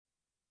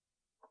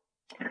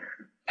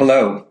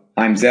Hello,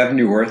 I'm Zev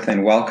Neuwirth,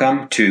 and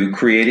welcome to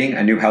Creating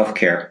a New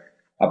Healthcare,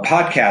 a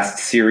podcast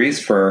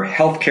series for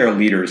healthcare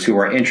leaders who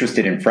are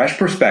interested in fresh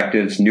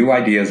perspectives, new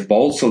ideas,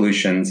 bold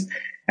solutions,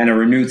 and a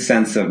renewed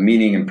sense of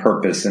meaning and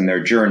purpose in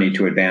their journey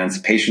to advance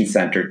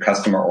patient-centered,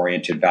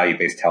 customer-oriented,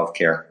 value-based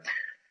healthcare.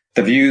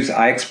 The views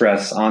I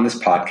express on this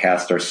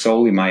podcast are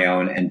solely my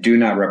own and do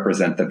not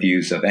represent the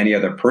views of any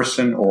other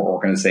person or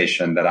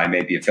organization that I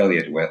may be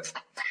affiliated with.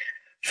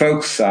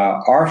 Folks,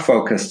 our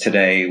focus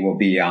today will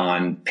be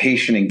on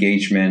patient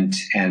engagement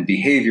and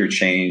behavior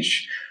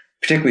change,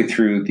 particularly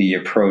through the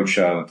approach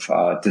of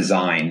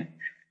design.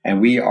 And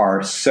we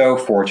are so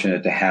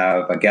fortunate to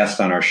have a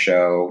guest on our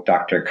show,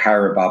 Dr.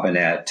 Kyra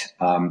Bobinet.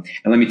 And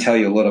let me tell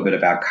you a little bit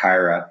about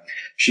Kyra.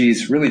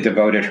 She's really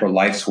devoted her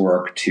life's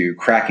work to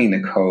cracking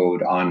the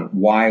code on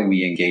why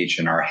we engage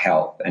in our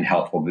health and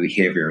healthful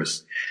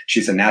behaviors.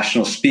 She's a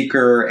national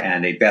speaker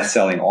and a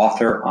best-selling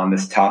author on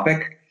this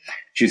topic.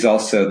 She's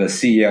also the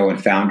CEO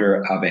and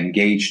founder of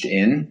Engaged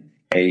In,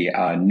 a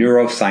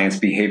neuroscience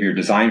behavior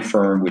design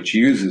firm which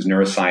uses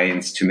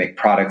neuroscience to make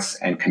products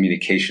and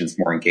communications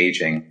more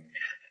engaging.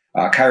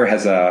 Kyra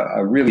has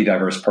a really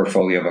diverse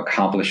portfolio of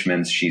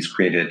accomplishments. She's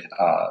created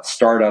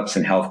startups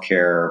in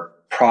healthcare,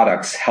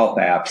 products, health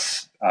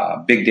apps,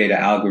 big data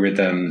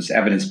algorithms,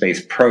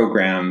 evidence-based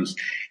programs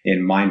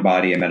in mind,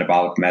 body, and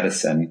metabolic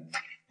medicine.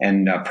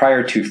 And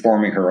prior to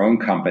forming her own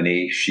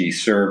company, she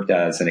served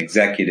as an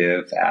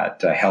executive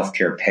at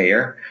Healthcare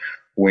Payer,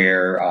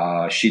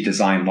 where she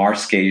designed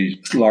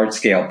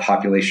large-scale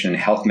population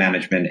health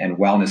management and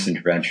wellness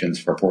interventions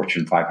for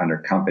Fortune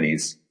 500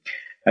 companies.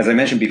 As I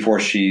mentioned before,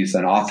 she's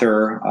an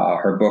author.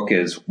 Her book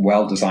is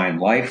Well-Designed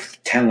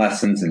Life, 10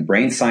 Lessons in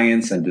Brain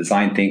Science and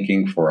Design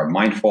Thinking for a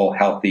Mindful,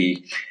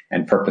 Healthy,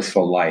 and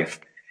Purposeful Life.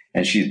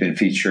 And she's been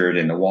featured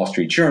in the Wall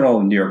Street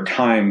Journal, New York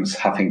Times,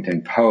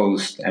 Huffington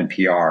Post, and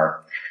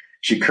PR.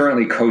 She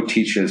currently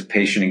co-teaches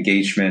patient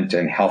engagement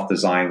and health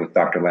design with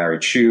Dr. Larry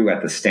Chu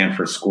at the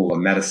Stanford School of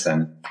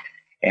Medicine.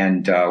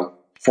 And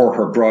for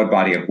her broad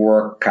body of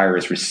work,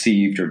 Kyra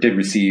did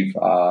receive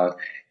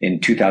in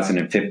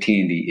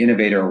 2015 the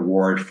Innovator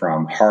Award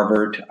from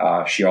Harvard.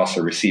 She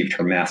also received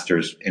her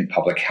master's in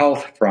public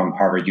health from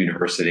Harvard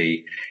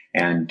University,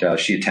 and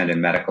she attended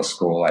medical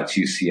school at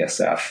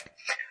UCSF.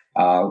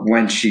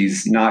 When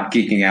she's not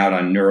geeking out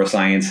on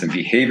neuroscience and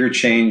behavior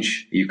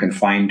change, you can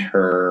find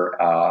her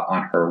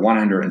on her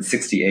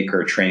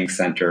 160-acre training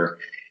center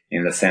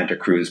in the Santa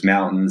Cruz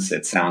Mountains.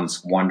 It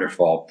sounds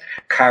wonderful.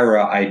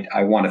 Kyra,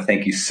 I want to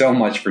thank you so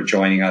much for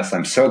joining us.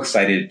 I'm so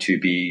excited to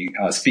be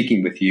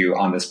speaking with you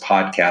on this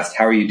podcast.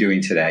 How are you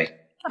doing today?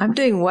 I'm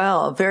doing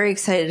well. Very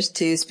excited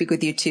to speak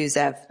with you too,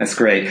 Zev. That's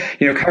great.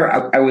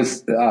 Kyra, I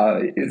was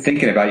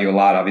thinking about you a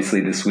lot,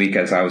 obviously, this week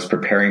as I was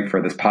preparing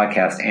for this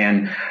podcast.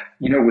 And,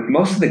 with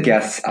most of the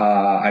guests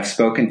I've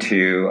spoken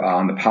to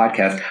on the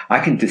podcast, I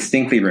can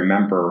distinctly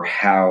remember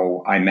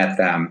how I met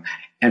them.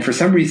 And for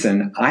some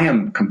reason, I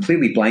am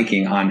completely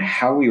blanking on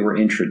how we were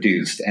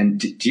introduced. And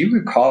do you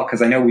recall?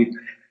 Because I know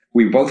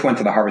we both went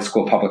to the Harvard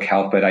School of Public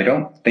Health, but I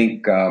don't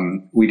think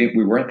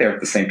we weren't there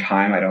at the same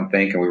time, I don't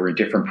think, and we were in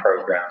different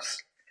programs.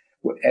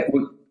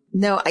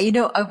 No,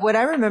 what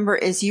I remember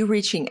is you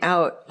reaching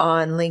out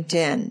on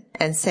LinkedIn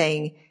and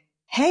saying,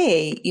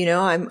 "Hey,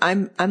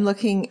 I'm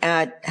looking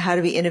at how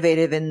to be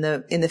innovative in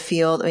the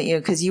field."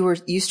 Because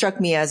you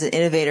struck me as an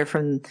innovator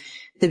from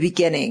the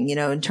beginning,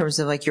 in terms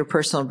of like your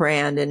personal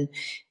brand,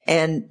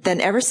 and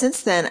then ever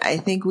since then, I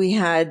think we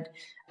had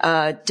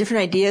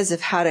different ideas of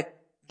how to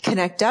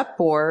connect up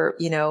or,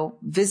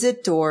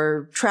 visit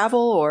or travel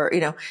or,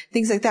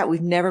 things like that.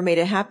 We've never made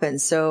it happen.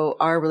 So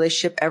our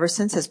relationship ever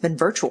since has been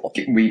virtual.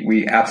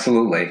 We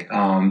absolutely.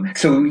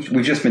 So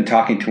we've just been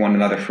talking to one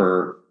another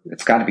for,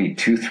 it's got to be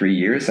 2-3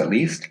 years at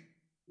least.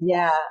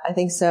 Yeah, I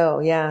think so.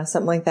 Yeah,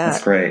 something like that.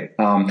 That's great.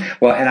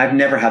 Well, and I've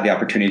never had the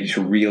opportunity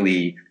to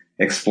really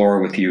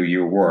explore with you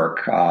your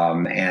work.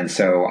 And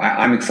so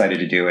I'm excited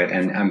to do it,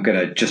 and I'm going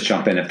to just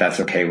jump in if that's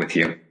okay with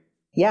you.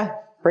 Yeah,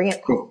 bring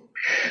it. Cool.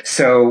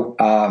 So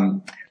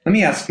let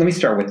me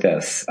start with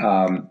this.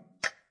 I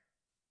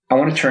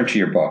want to turn to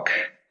your book,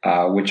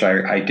 which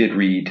I did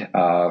read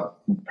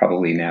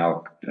probably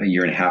now a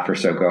year and a half or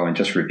so ago and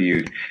just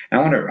reviewed. And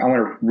I want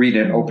to read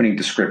an opening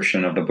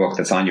description of the book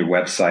that's on your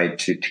website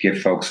to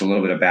give folks a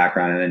little bit of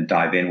background and then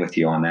dive in with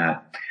you on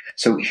that.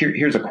 So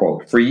here's a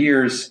quote. "For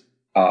years,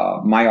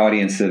 my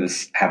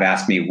audiences have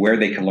asked me where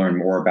they can learn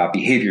more about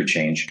behavior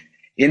change.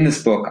 In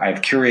this book,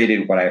 I've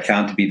curated what I have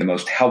found to be the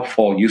most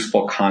helpful,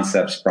 useful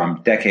concepts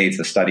from decades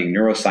of studying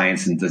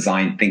neuroscience and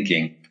design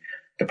thinking.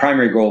 The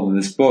primary goal of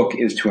this book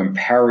is to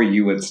empower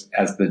you as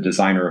the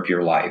designer of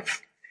your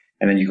life."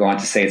 And then you go on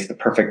to say it's the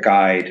perfect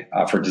guide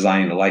for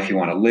designing the life you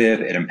want to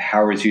live. It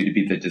empowers you to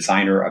be the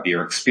designer of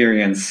your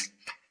experience.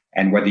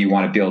 And whether you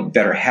want to build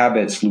better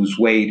habits, lose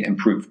weight,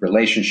 improve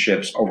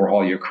relationships,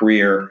 overhaul your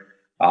career,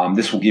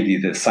 this will give you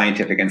the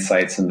scientific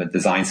insights and the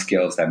design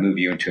skills that move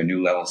you into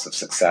new levels of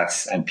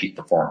success and peak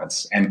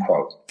performance, end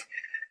quote.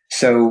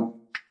 So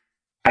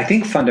I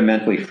think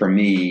fundamentally for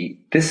me,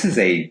 this is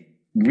a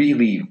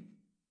really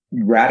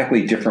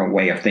radically different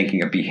way of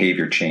thinking of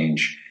behavior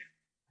change.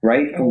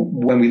 Right.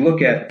 When we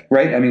look at,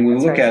 right. I mean, when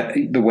we look at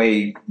the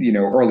way,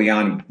 early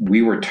on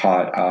we were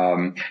taught,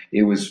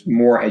 it was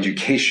more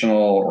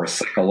educational or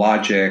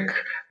psychologic,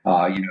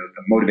 the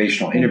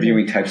motivational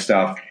interviewing type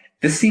stuff.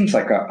 This seems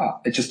like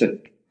just a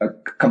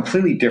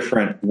completely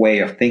different way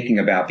of thinking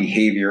about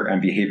behavior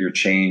and behavior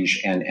change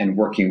and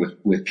working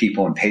with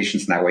people and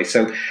patients in that way.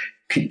 So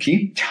can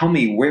you tell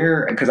me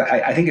where, because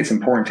I think it's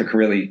important to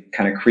really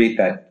kind of create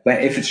that,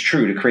 if it's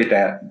true, to create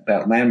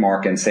that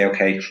landmark and say,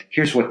 okay,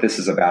 here's what this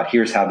is about.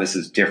 Here's how this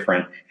is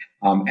different.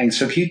 And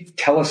so can you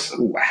tell us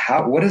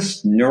what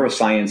does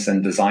neuroscience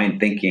and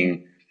design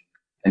thinking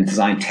and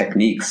design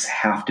techniques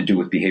have to do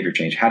with behavior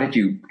change? How did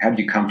you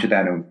come to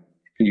that? And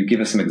can you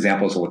give us some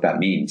examples of what that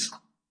means?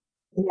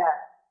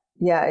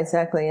 Yeah,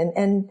 exactly.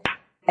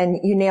 And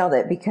you nailed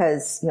it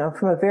because,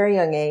 from a very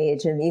young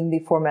age and even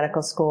before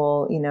medical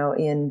school,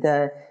 in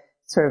the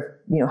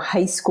sort of,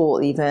 high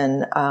school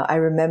even, I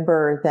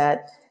remember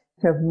that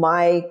kind of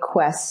my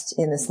quest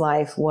in this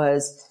life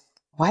was,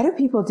 why do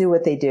people do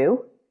what they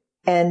do?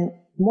 And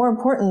more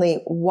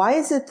importantly, why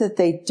is it that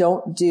they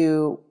don't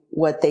do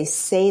what they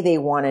say they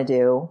want to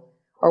do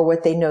or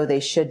what they know they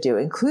should do,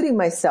 including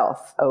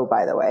myself? Oh,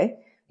 by the way.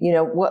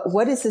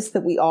 What is this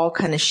that we all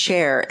kind of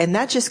share? And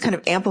that just kind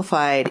of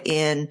amplified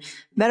in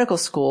medical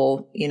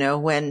school,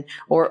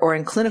 or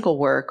in clinical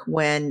work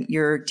when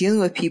you're dealing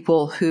with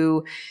people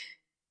who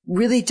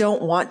really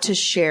don't want to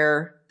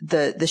share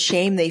the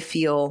shame they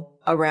feel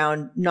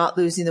around not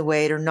losing the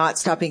weight or not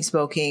stopping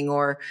smoking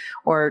or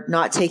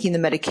not taking the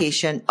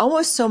medication,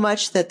 almost so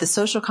much that the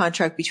social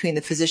contract between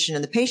the physician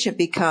and the patient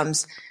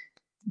becomes,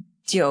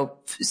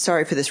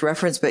 sorry for this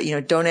reference, but,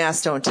 don't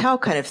ask, don't tell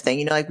kind of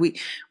thing. Like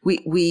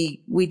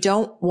we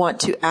don't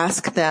want to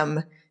ask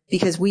them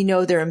because we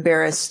know they're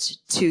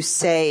embarrassed to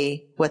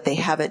say what they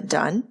haven't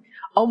done,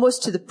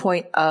 almost to the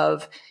point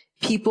of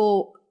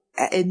people,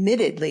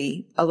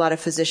 admittedly, a lot of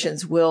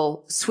physicians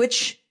will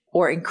switch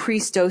or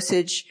increase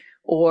dosage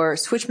or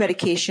switch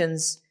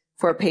medications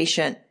for a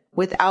patient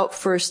without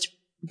first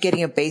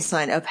getting a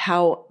baseline of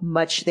how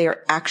much they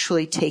are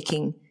actually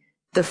taking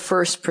the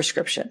first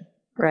prescription,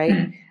 right?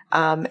 Mm-hmm.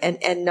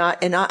 And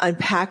not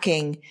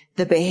unpacking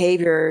the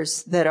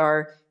behaviors that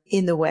are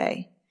in the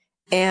way.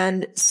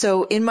 And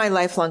so in my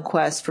lifelong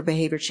quest for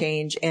behavior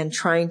change and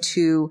trying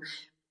to,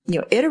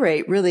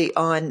 iterate really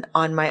on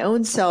my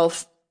own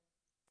self,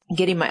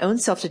 getting my own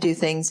self to do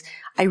things,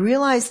 I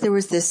realized there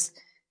was this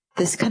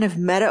kind of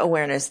meta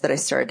awareness that I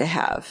started to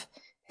have.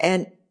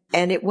 And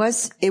it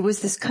was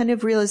this kind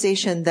of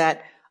realization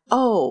that,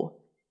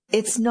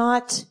 it's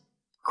not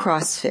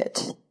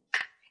CrossFit.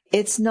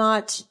 It's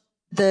not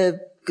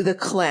the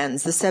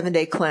cleanse, the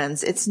 7-day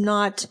cleanse. It's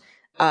not,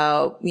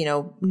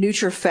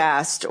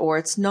 NutriFast, or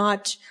it's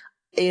not,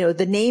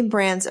 the name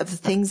brands of the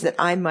things that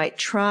I might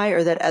try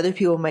or that other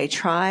people might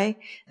try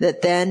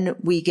that then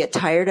we get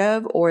tired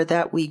of or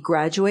that we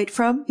graduate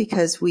from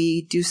because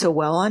we do so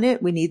well on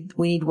it. We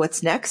need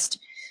what's next,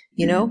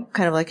 kind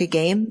of like a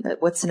game.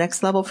 What's the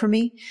next level for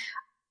me?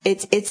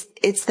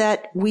 It's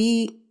that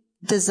we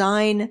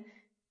design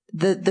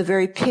the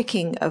very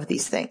picking of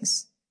these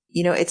things.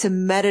 It's a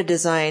meta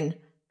design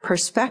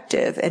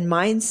perspective and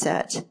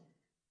mindset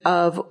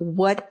of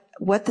what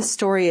the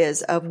story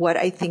is of what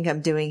I think I'm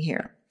doing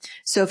here.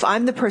 So if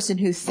I'm the person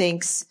who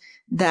thinks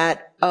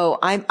that,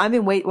 I'm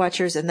in Weight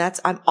Watchers and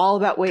I'm all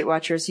about Weight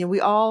Watchers, we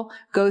all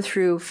go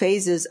through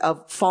phases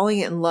of falling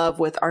in love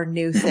with our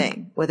new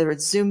thing, whether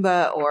it's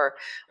Zumba or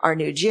our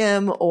new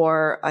gym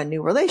or a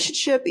new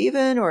relationship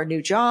even, or a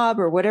new job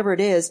or whatever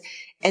it is.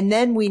 And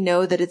then we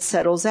know that it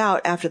settles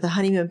out after the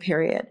honeymoon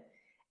period.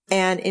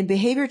 And in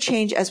behavior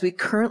change, as we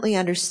currently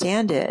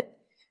understand it,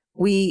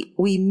 we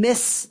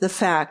miss the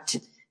fact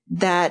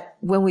that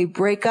when we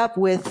break up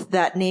with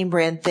that name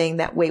brand thing,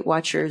 that Weight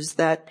Watchers,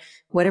 that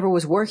whatever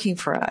was working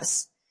for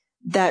us,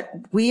 that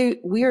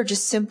we are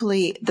just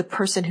simply the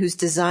person who's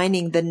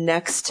designing the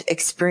next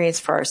experience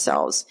for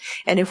ourselves.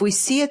 And if we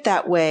see it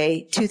that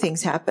way, two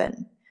things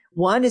happen.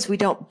 One is we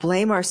don't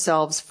blame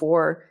ourselves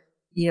for,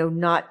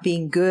 not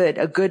being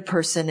a good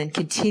person and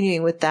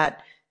continuing with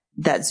that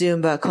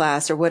Zumba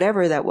class or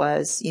whatever that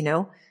was,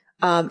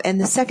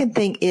 and the second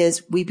thing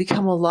is we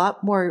become a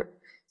lot more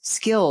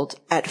skilled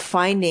at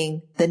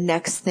finding the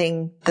next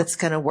thing that's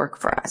going to work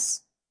for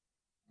us.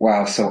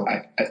 Wow. So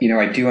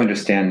I do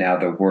understand now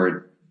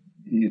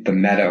the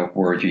meta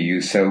word you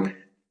use. So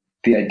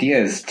the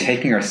idea is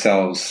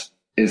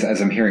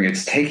as I'm hearing,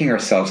 it's taking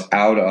ourselves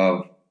out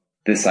of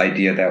this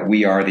idea that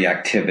we are the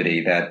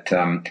activity, that,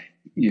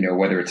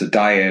 whether it's a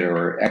diet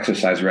or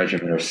exercise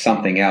regimen or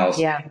something else,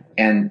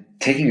 and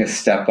taking a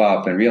step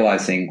up and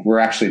realizing we're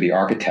actually the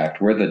architect,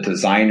 we're the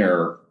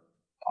designer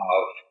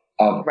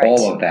of right.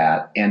 all of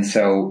that. And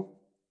so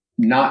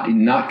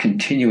not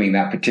continuing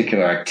that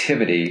particular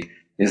activity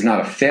is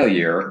not a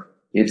failure.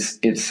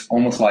 It's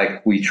almost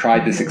like we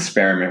tried this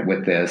experiment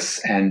with this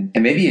and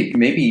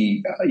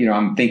maybe,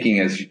 I'm thinking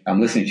as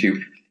I'm listening to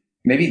you,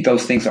 maybe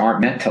those things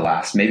aren't meant to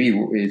last. Maybe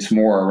it's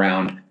more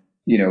around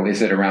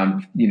is it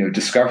around,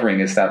 discovering,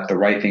 is that the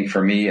right thing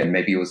for me? And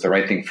maybe it was the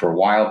right thing for a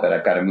while, but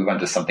I've got to move on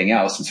to something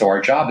else. And so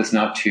our job is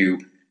not to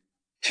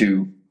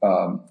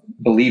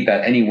believe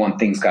that any one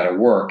thing's got to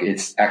work.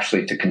 It's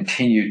actually to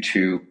continue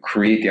to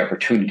create the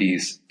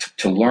opportunities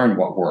to learn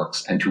what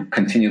works and to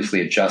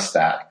continuously adjust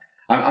that.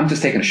 I'm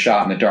just taking a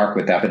shot in the dark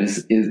with that, but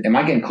am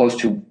I getting close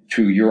to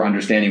your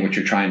understanding what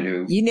you're trying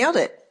to? You nailed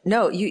it.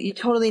 No, you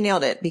totally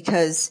nailed it,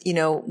 because,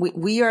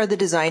 we are the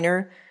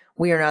designer.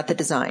 We are not the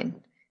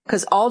design,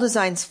 because all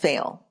designs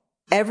fail.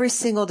 Every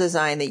single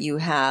design that you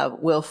have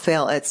will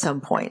fail at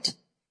some point.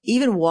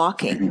 Even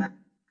walking,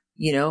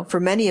 mm-hmm. For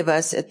many of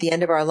us at the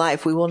end of our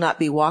life, we will not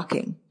be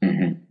walking.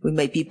 Mm-hmm. We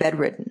might be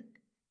bedridden,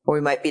 or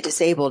we might be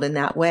disabled in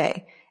that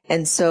way.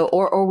 And so,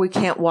 or we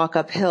can't walk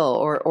uphill,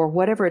 or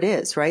whatever it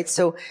is, right?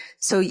 So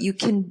you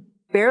can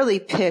barely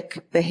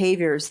pick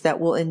behaviors that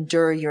will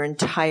endure your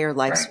entire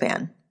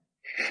lifespan,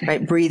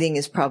 right? Breathing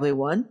is probably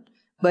one.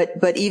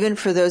 But even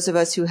for those of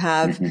us who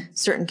have mm-hmm.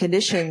 certain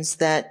conditions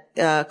that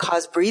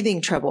cause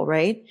breathing trouble,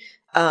 right?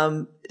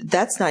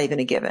 That's not even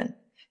a given.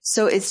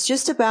 So it's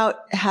just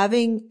about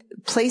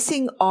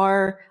placing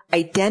our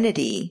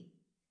identity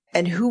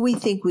and who we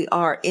think we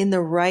are in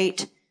the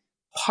right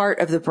part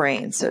of the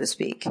brain, so to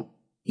speak.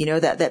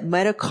 That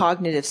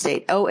metacognitive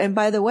state. Oh, and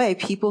by the way,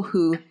 people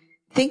who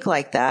think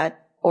like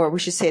that, or we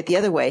should say it the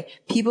other way,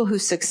 people who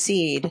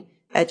succeed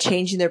at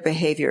changing their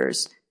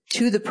behaviors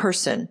to the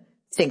person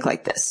think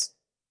like this.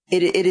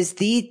 It is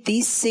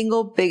the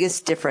single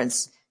biggest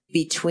difference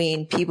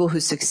between people who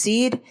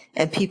succeed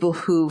and people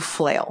who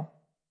flail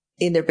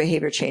in their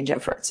behavior change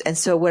efforts. And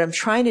so what I'm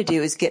trying to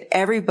do is get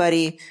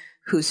everybody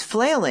who's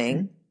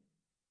flailing,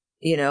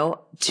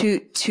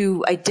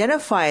 to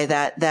identify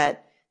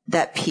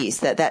that piece,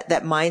 that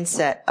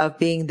mindset of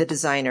being the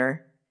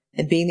designer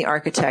and being the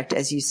architect,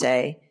 as you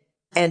say,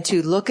 and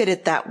to look at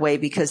it that way,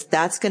 because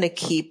that's going to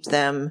keep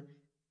them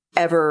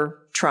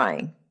ever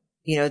trying.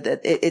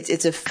 That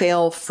it's a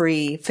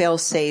fail-free,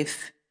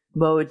 fail-safe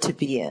mode to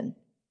be in.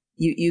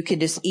 You can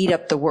just eat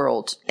up the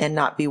world and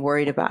not be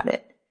worried about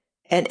it.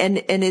 And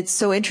it's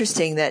so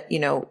interesting that,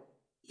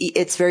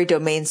 it's very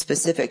domain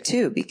specific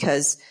too,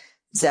 because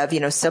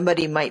Zev,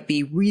 somebody might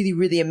be really,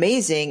 really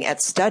amazing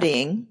at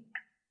studying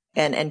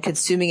and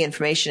consuming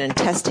information and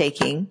test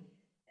taking.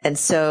 And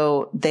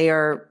so they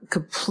are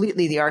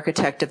completely the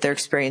architect of their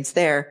experience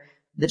there,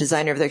 the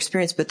designer of their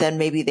experience, but then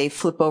maybe they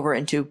flip over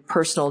into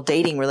personal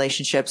dating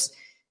relationships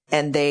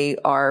and they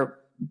are,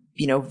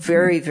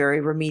 very, very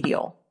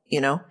remedial,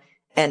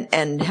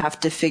 and have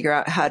to figure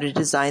out how to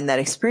design that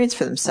experience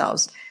for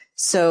themselves.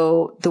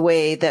 So the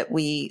way that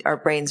our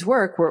brains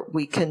work,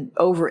 we can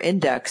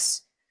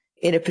over-index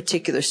in a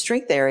particular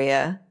strength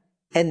area,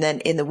 and then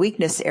in the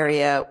weakness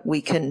area,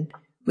 we can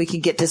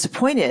get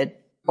disappointed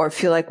or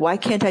feel like, why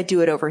can't I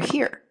do it over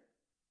here?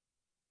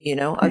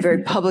 A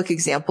very public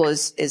example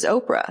is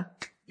Oprah,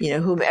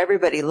 whom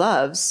everybody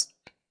loves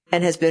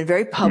and has been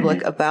very public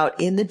mm-hmm.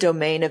 about in the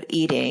domain of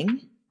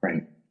eating.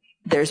 Right.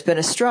 There's been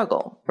a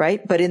struggle,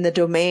 right? But in the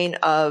domain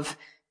of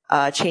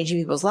changing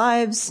people's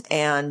lives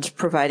and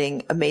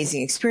providing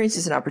amazing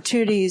experiences and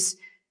opportunities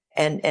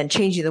and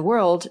changing the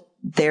world,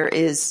 there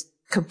is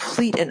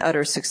complete and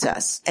utter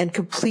success and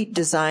complete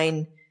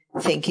design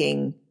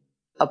thinking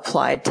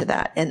applied to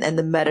that, and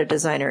the meta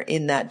designer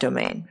in that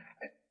domain.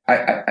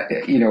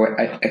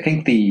 I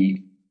think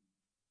the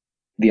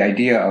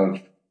idea of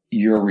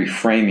you're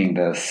reframing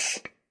this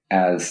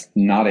as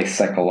not a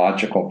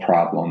psychological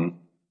problem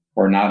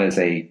or not as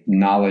a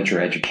knowledge or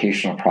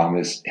educational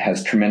problem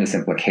has tremendous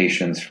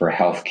implications for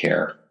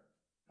healthcare.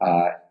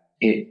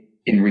 In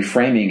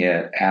reframing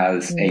it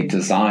as a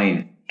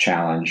design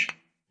challenge,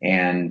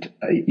 and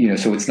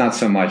so it's not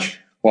so much,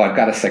 well, I've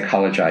got to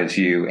psychologize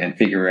you and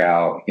figure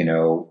out,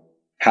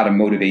 how to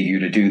motivate you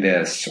to do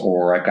this,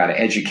 or I've got to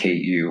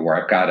educate you,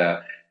 or I've got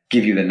to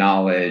give you the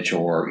knowledge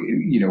or,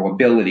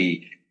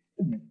 ability.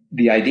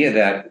 The idea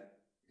that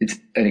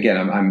and again,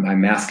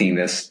 I'm asking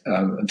this,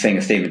 I'm saying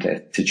a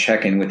statement to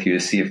check in with you to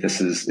see if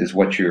this is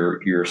what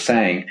you're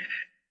saying.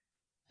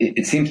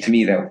 It seems to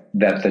me that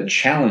the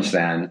challenge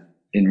then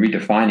in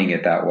redefining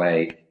it that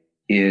way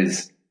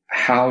is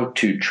how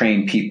to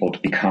train people to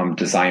become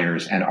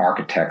designers and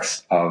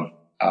architects of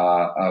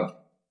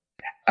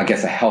I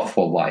guess, a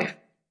healthful life.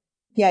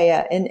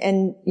 Yeah.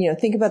 And,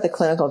 think about the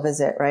clinical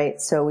visit, right?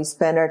 So we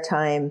spend our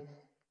time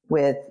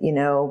with,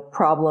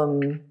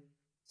 problem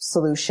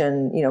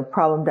solution,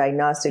 problem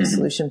diagnostic, mm-hmm.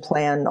 solution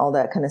plan, all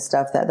that kind of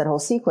stuff, that whole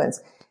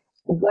sequence.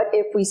 What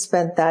if we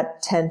spent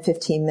that 10,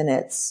 15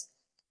 minutes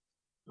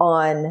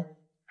on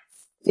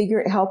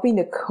helping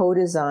to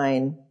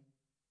co-design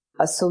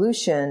a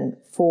solution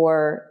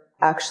for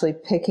actually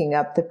picking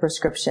up the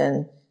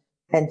prescription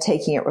and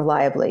taking it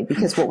reliably?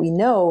 Because what we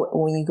know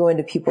when you go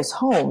into people's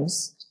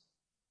homes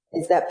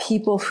is that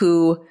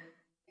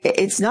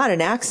it's not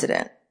an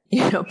accident.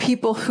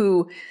 People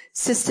who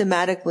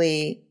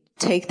systematically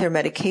take their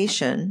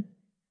medication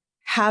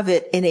have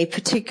it in a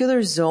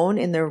particular zone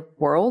in their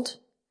world,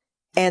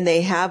 and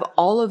they have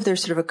all of their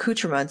sort of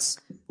accoutrements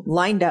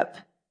lined up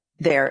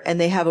there, and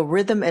they have a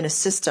rhythm and a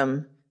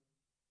system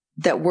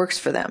that works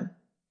for them.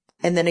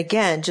 And then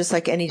again, just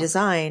like any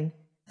design,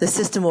 the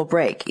system will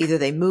break. Either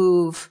they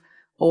move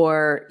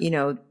or,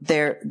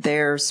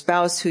 their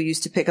spouse who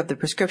used to pick up the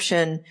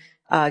prescription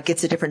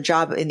gets a different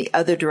job in the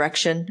other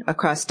direction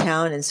across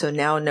town. And so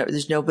now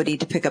there's nobody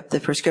to pick up the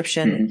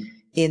prescription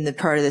in the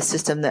part of the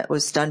system that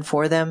was done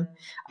for them.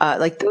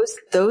 Like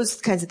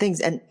those kinds of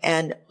things.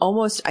 And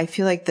almost I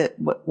feel like that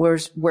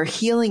where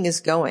healing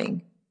is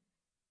going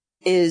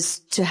is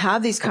to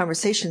have these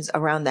conversations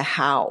around the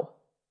how.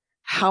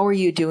 How are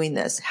you doing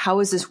this? How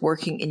is this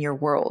working in your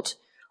world?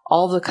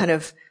 All the kind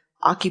of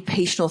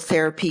occupational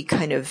therapy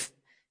kind of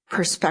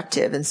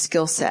perspective and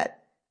skill set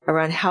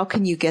around how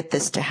can you get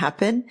this to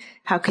happen?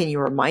 How can you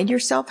remind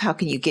yourself? How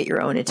can you get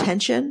your own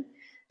attention?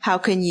 How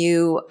can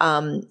you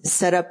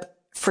set up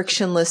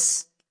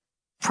frictionless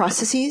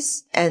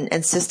processes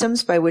and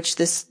systems by which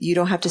you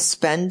don't have to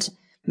spend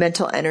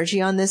mental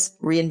energy on this,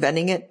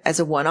 reinventing it as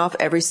a one-off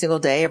every single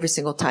day, every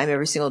single time,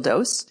 every single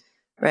dose,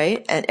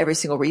 right? And every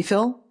single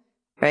refill,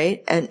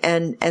 right?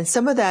 And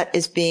some of that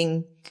is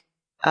being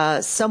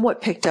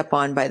somewhat picked up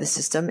on by the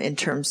system in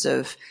terms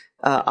of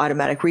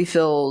automatic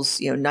refills,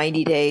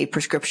 90-day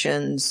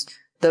prescriptions,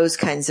 those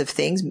kinds of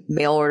things,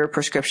 mail order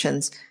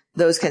prescriptions,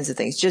 those kinds of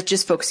things,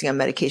 just focusing on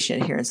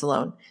medication adherence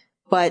alone.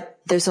 But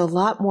there's a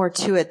lot more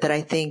to it that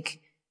I think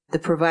the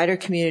provider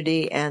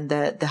community and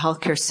the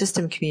healthcare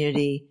system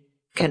community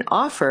can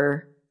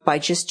offer by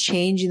just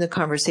changing the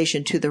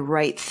conversation to the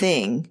right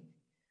thing,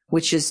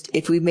 which is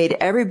if we made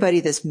everybody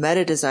this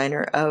meta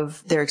designer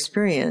of their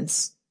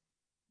experience,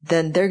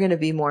 then they're going to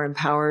be more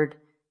empowered.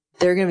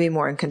 They're going to be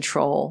more in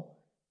control.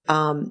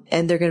 And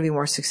they're going to be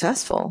more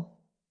successful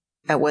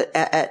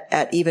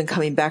at even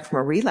coming back from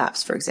a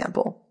relapse, for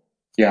example.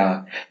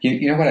 Yeah.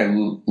 You know what I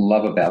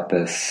love about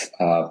this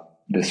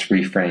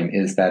reframe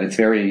is that it's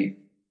very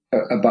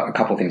about a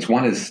couple of things.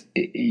 One is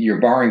you're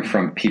borrowing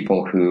from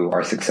people who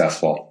are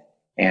successful.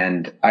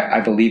 And I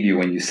believe you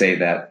when you say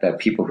that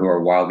people who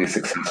are wildly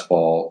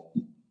successful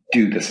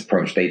do this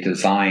approach. They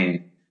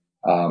design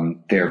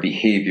their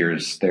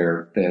behaviors,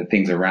 the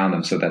things around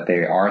them so that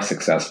they are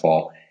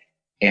successful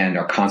and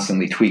are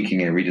constantly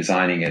tweaking and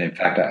redesigning it. In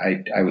fact,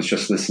 I was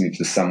just listening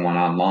to someone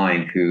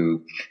online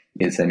who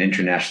is an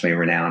internationally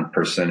renowned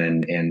person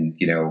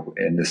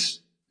in this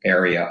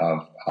area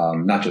of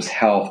not just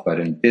health, but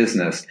in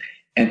business.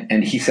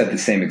 And he said the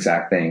same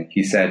exact thing.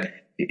 He said,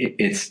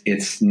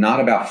 it's not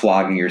about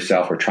flogging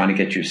yourself or trying to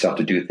get yourself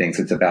to do things.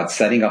 It's about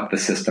setting up the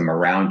system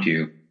around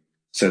you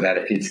so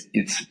that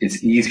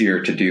it's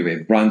easier to do.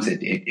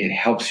 It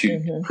helps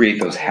you create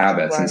those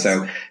habits. And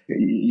so,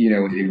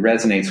 it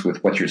resonates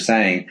with what you're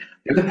saying.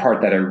 The other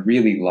part that I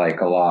really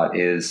like a lot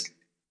is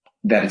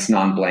that it's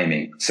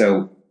non-blaming.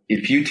 So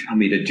if you tell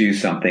me to do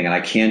something and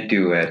I can't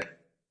do it,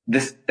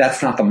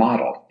 that's not the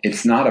model.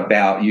 It's not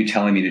about you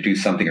telling me to do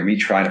something or me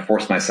trying to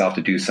force myself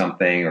to do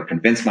something or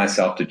convince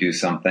myself to do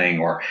something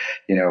or,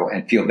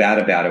 and feel bad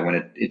about it when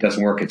it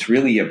doesn't work. It's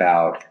really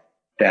about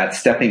that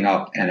stepping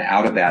up and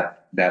out of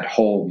that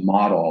whole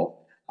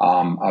model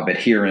of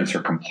adherence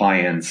or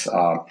compliance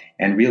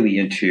and really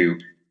into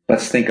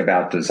let's think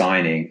about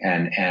designing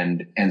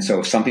and so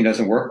if something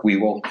doesn't work, we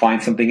will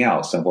find something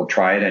else and we'll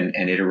try it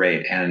and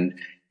iterate and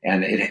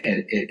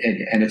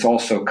it's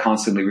also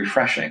constantly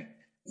refreshing.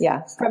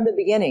 Yeah, from the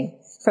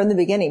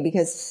beginning,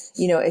 because,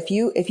 if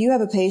you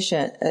have a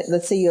patient,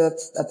 let's say you have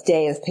a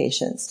day of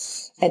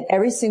patients and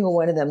every single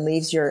one of them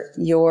leaves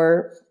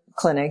your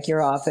clinic,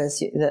 your office,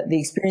 the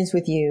experience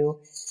with you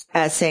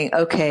as saying,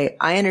 okay,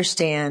 I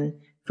understand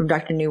from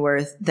Dr.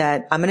 Neuwirth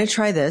that I'm going to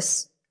try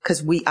this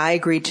because I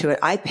agreed to it.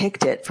 I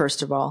picked it,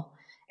 first of all,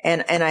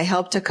 and I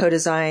helped to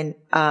co-design,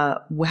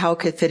 how it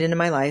could fit into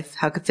my life,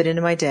 how it could fit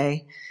into my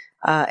day.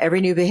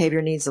 Every new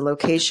behavior needs a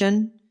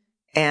location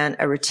and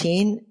a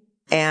routine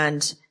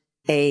and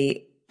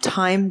a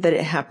time that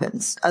it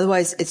happens.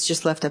 Otherwise, it's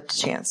just left up to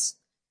chance.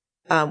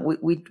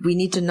 We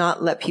need to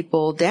not let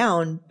people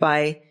down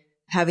by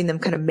having them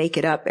kind of make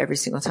it up every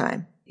single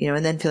time,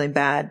 and then feeling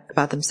bad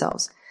about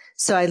themselves.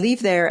 So I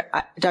leave there.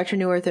 Dr.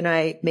 Neuwirth and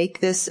I make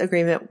this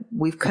agreement.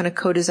 We've kind of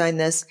co-designed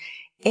this.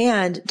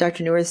 And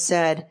Dr. Neuwirth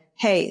said,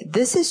 hey,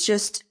 this is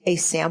just a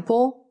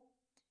sample.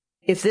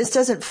 If this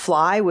doesn't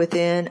fly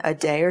within a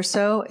day or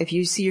so, if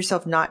you see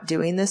yourself not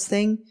doing this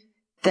thing,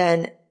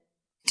 then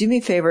do me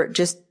a favor,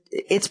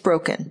 it's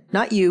broken.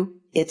 Not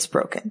you, it's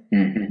broken.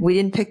 Mm-hmm. We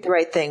didn't pick the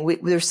right thing.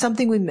 There's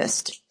something we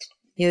missed.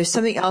 There's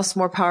something else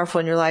more powerful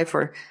in your life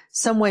or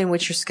some way in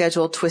which your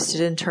schedule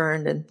twisted and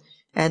turned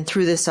and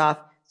threw this off.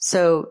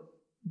 So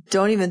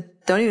don't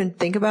even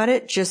think about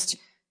it. Just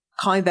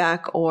call me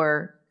back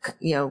or,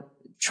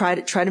 try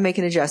to make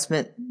an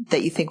adjustment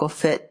that you think will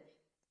fit,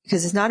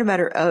 because it's not a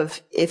matter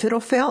of if it'll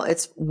fail,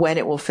 it's when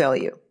it will fail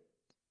you.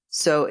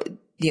 So,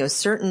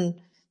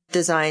 certain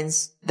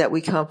designs that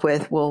we come up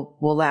with will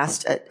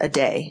last a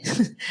day.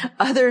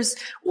 Others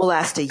will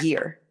last a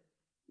year,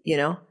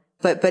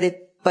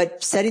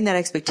 but setting that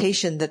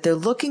expectation that they're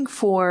looking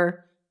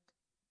for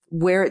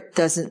where it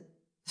doesn't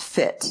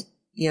fit,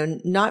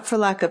 not for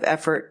lack of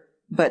effort,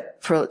 but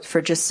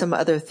for just some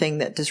other thing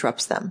that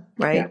disrupts them.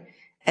 Right.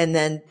 And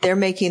then they're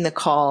making the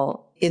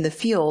call in the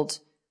field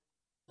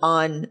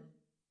on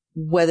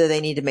whether they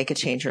need to make a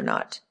change or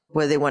not,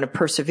 whether they want to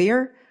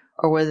persevere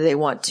or whether they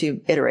want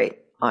to iterate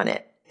on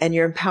it. And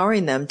you're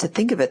empowering them to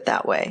think of it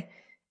that way.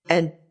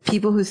 And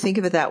people who think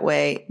of it that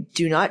way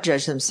do not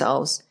judge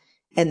themselves,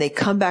 and they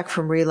come back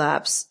from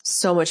relapse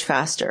so much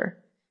faster.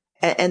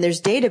 And there's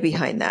data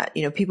behind that.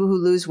 You know, people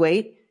who lose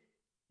weight,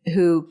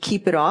 who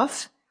keep it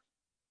off,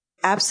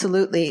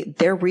 absolutely,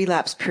 their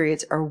relapse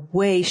periods are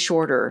way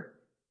shorter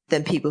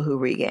than people who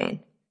regain.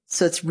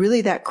 So it's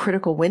really that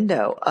critical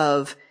window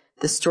of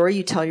the story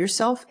you tell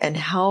yourself and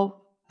how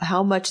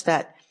much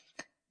that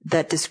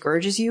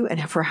discourages you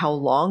and for how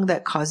long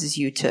that causes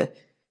you to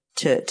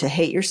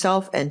hate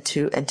yourself and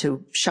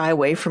to shy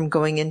away from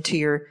going into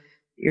your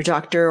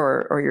doctor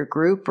or your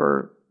group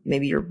or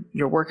maybe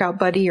your workout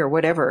buddy or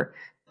whatever.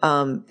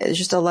 It's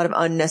just a lot of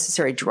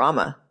unnecessary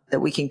drama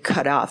that we can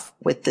cut off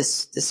with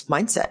this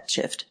mindset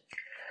shift.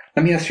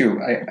 Let me ask you,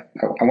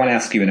 I want to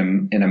ask you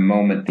in a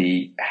moment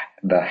the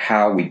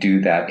how we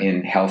do that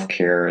in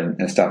healthcare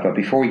and stuff. But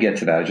before we get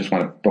to that, I just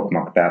want to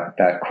bookmark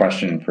that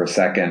question for a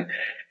second.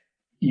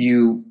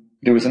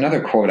 There was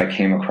another quote I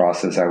came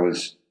across as I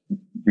was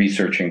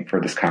researching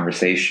for this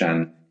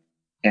conversation.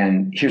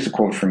 And here's a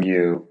quote from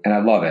you, and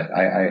I love it.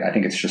 I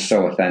think it's just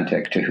so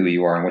authentic to who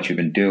you are and what you've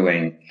been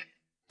doing.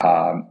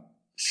 And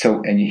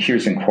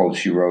here's in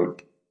quotes you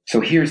wrote, "So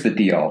here's the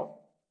deal.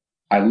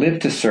 I live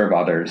to serve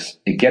others.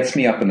 It gets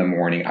me up in the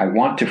morning. I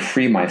want to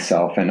free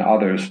myself and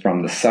others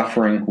from the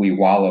suffering we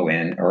wallow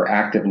in or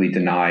actively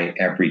deny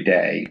every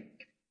day.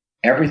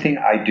 Everything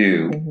I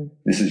do,"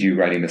 this is you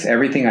writing this,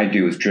 "everything I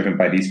do is driven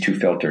by these two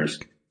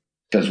filters.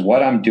 Does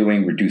what I'm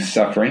doing reduce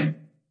suffering?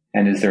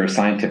 And is there a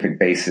scientific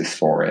basis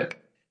for it?"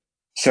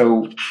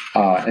 So,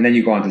 and then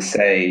you go on to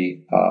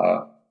say,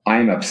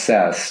 "I'm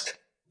obsessed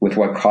with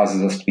what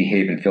causes us to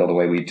behave and feel the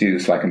way we do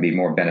so I can be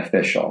more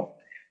beneficial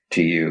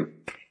to you."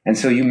 And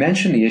so you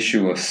mentioned the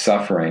issue of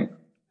suffering.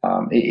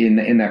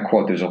 In that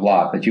quote, there's a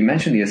lot, but you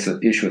mentioned the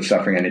issue of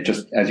suffering. And it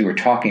just, as you were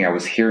talking, I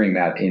was hearing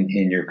that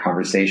in your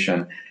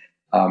conversation.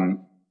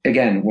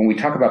 Again, when we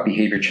talk about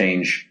behavior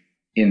change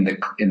in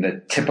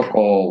the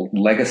typical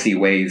legacy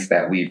ways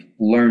that we've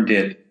learned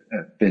it,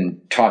 been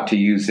taught to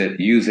use it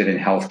in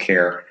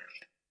healthcare,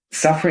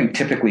 suffering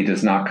typically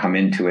does not come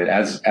into it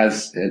as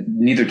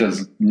neither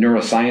does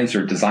neuroscience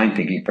or design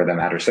thinking for that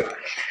matter. So,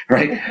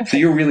 right. So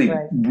you're really,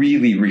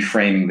 really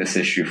reframing this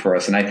issue for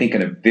us. And I think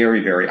in a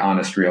very, very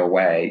honest, real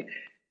way.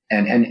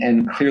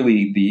 And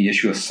clearly the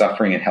issue of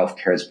suffering in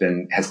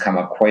healthcare has come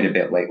up quite a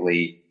bit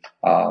lately.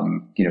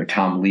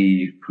 Tom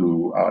Lee,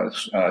 who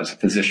is a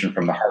physician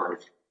from the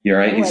Harvard. Yeah,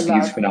 right.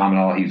 He's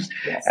phenomenal. He's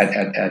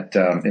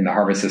in the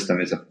Harvard system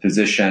as a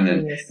physician,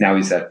 and now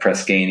he's at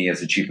Press Ganey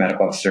as the chief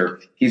medical officer.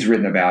 He's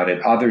written about it.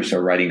 Others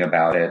are writing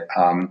about it.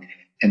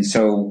 And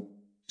so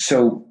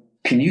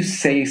can you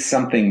say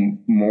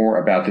something more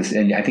about this?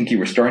 And I think you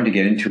were starting to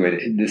get into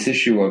it, this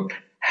issue of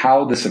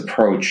how this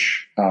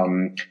approach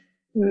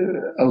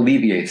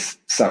alleviates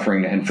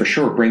suffering and for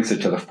sure brings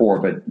it to the fore.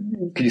 But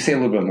could you say a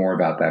little bit more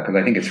about that? Because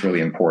I think it's really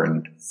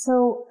important.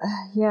 So,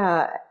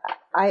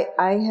 I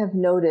have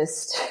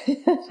noticed,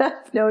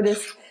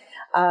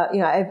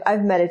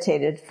 I've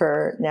meditated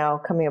for now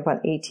coming up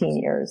on 18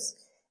 years.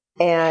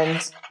 And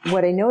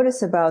what I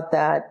notice about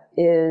that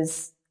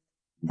is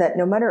that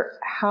no matter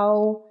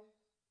how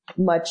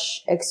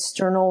much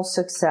external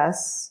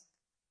success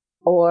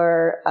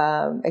or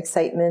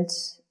excitement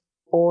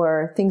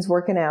or things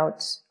working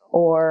out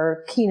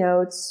or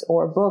keynotes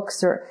or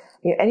books or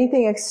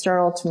anything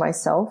external to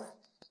myself,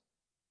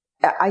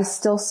 I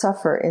still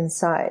suffer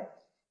inside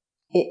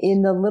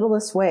in the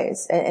littlest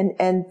ways.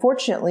 And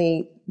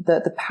fortunately,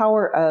 the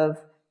power of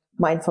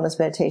mindfulness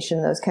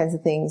meditation, those kinds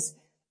of things,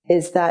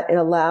 is that it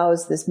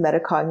allows this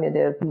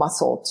metacognitive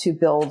muscle to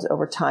build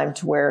over time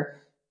to where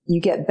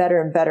you get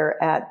better and better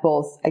at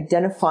both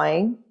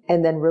identifying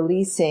and then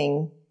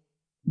releasing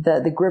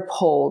the grip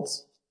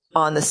holds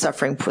on the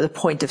suffering, the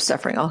point of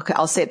suffering.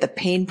 I'll say it, the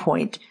pain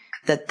point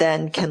that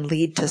then can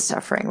lead to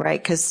suffering,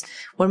 right? Because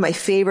one of my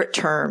favorite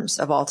terms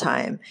of all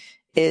time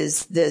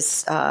is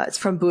this, it's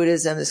from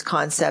Buddhism, this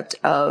concept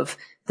of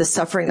the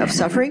suffering of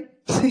suffering.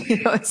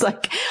 It's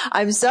like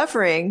I'm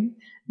suffering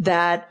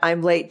that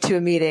I'm late to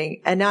a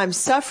meeting, and now I'm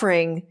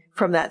suffering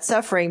from that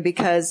suffering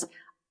because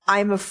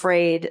I'm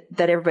afraid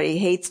that everybody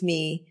hates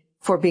me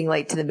for being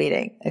late to the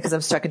meeting because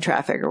I'm stuck in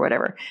traffic or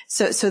whatever.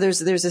 So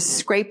there's a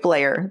scrape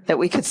layer that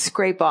we could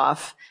scrape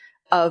off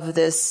of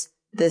this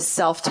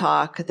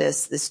self-talk,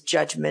 this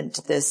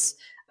judgment, this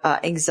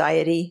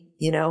anxiety,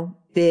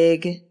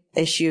 big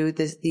issue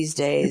these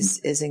days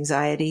is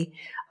anxiety.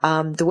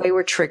 The way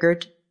we're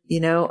triggered,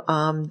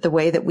 the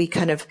way that we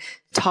kind of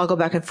toggle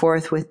back and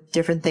forth with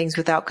different things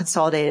without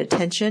consolidated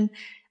attention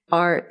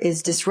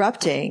is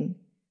disrupting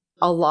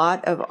a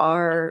lot of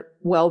our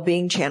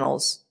well-being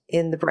channels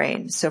in the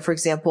brain. So for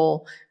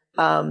example,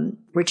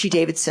 Richie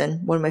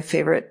Davidson, one of my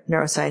favorite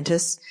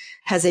neuroscientists,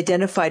 has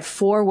identified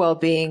 4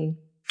 well-being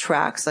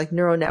tracks, like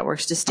neural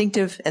networks,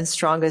 distinctive and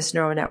strongest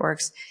neural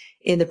networks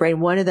in the brain.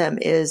 One of them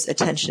is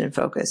attention and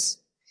focus.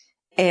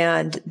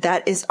 And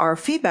that is our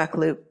feedback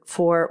loop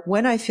for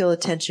when I feel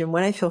attention,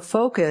 when I feel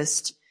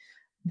focused,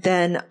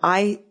 then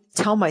I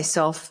tell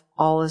myself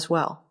all is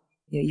well.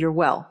 You're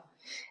well.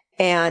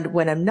 And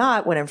when I'm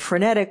not, when I'm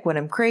frenetic, when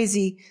I'm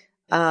crazy,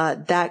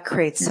 that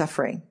creates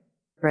suffering,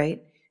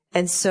 right?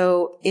 And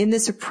so in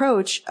this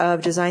approach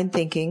of design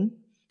thinking,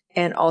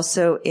 and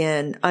also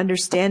in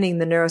understanding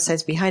the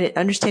neuroscience behind it,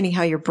 understanding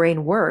how your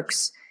brain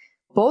works,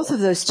 both of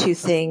those two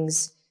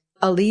things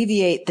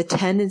alleviate the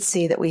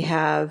tendency that we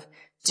have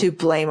to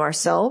blame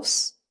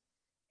ourselves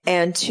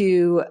and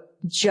to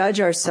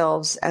judge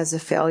ourselves as a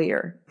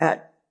failure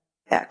at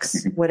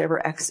X,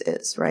 whatever X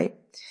is, right?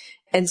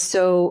 And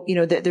so,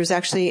 there's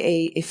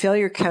actually a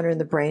failure counter in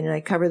the brain, and I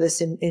cover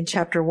this in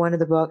chapter 1 of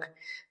the book,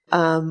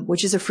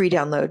 which is a free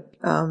download,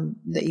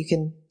 that you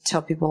can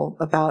tell people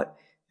about.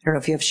 I don't know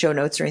if you have show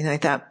notes or anything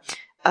like that.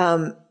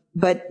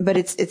 But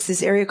it's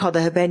this area called the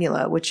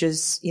habenula, which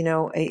is,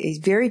 a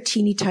very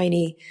teeny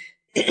tiny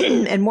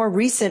and more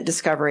recent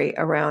discovery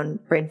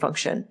around brain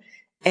function.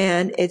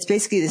 And it's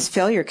basically this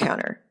failure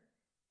counter.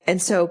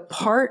 And so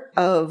part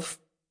of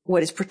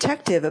what is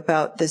protective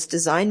about this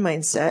design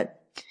mindset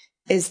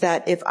is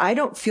that if I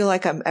don't feel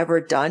like I'm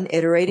ever done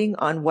iterating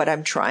on what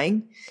I'm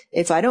trying,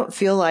 if I don't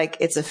feel like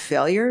it's a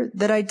failure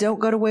that I don't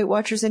go to Weight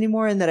Watchers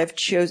anymore and that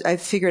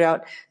I've figured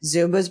out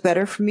Zumba's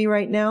better for me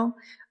right now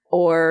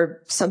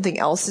or something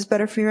else is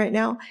better for me right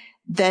now,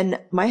 then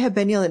my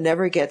habenula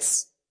never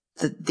gets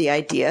the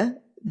idea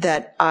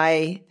that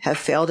I have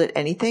failed at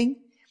anything.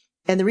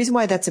 And the reason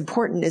why that's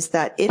important is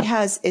that it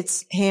has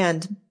its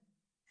hand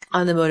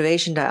on the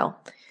motivation dial.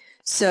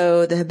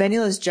 So the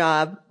habenula's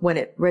job when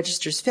it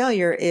registers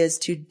failure is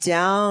to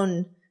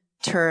down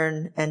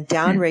turn and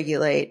down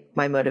regulate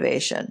my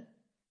motivation.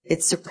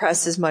 It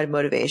suppresses my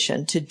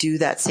motivation to do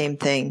that same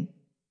thing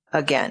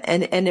again.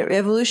 And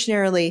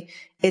evolutionarily,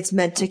 it's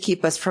meant to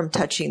keep us from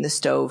touching the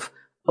stove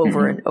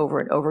over and over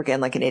and over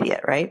again like an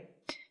idiot, right?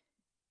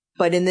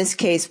 But in this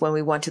case, when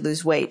we want to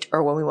lose weight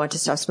or when we want to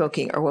stop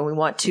smoking or when we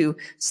want to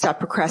stop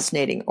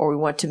procrastinating or we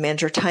want to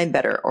manage our time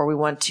better or we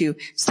want to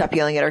stop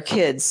yelling at our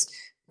kids,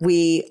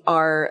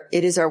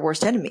 it is our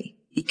worst enemy,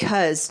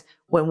 because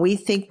when we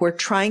think we're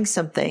trying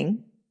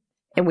something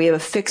and we have a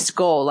fixed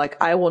goal,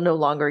 like I will no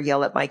longer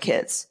yell at my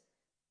kids,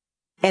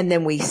 and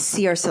then we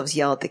see ourselves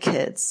yell at the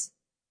kids,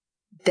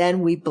 then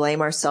we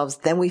blame ourselves.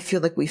 Then we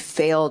feel like we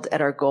failed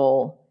at our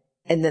goal.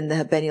 And then the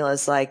habenula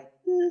is like,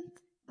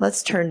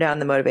 let's turn down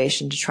the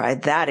motivation to try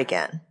that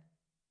again,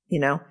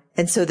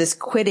 And so this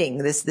quitting,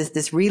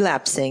 this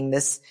relapsing,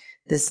 this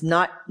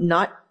not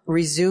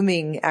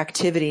resuming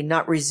activity,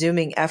 not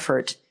resuming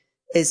effort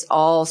is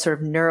all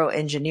sort of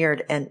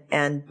neuroengineered.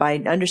 And by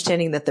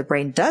understanding that the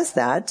brain does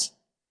that,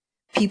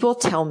 people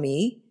tell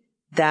me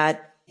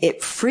that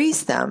it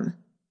frees them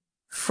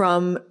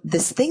from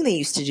this thing they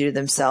used to do to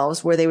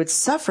themselves where they would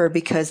suffer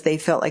because they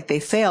felt like they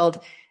failed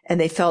and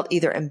they felt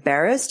either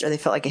embarrassed or they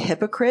felt like a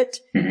hypocrite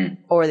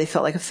or they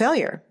felt like a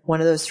failure.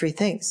 One of those three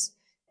things.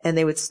 And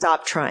they would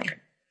stop trying.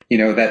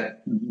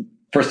 That,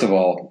 first of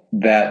all,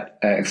 that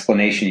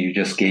explanation you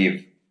just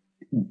gave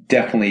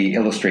definitely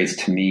illustrates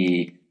to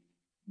me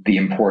the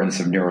importance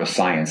of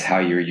neuroscience, how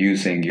you're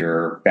using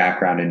your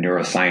background in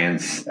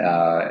neuroscience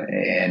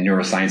and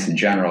neuroscience in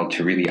general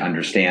to really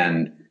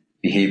understand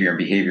behavior and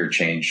behavior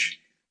change.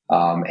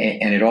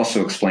 And it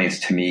also explains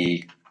to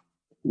me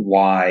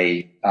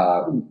why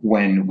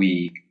when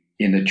we,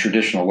 in the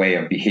traditional way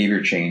of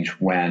behavior change,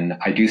 when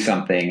I do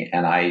something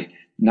and I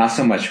not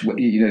so much,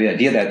 the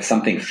idea that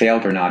something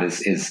failed or not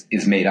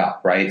is made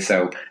up, right?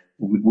 So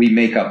we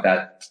make up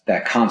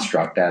that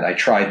construct that I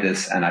tried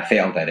this and I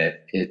failed at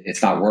it.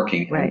 It's not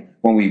working. Right.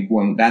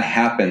 When that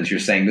happens, you're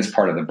saying this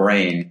part of the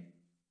brain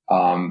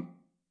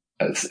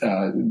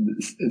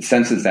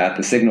senses that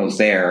the signal's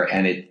there,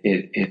 and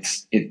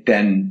it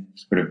then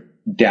sort of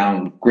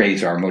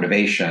downgrades our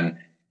motivation,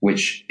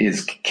 which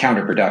is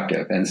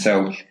counterproductive. And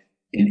so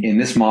in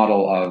this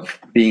model of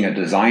being a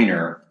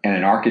designer and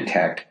an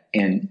architect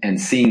and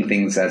seeing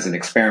things as an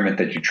experiment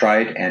that you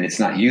tried, and it's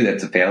not you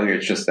that's a failure,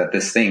 it's just that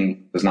this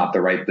thing was not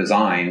the right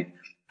design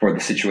for the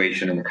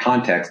situation and the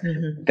context,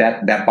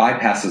 that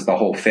bypasses the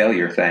whole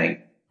failure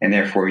thing. And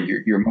therefore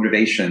your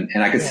motivation,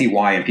 and I could see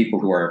why in people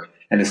who are,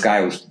 and this guy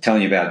I was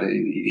telling you about,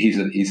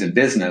 he's in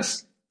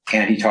business,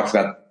 and he talks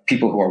about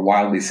people who are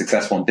wildly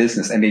successful in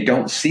business and they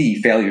don't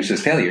see failures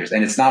as failures.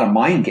 And it's not a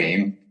mind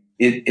game.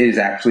 It is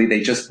actually,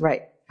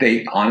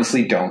 they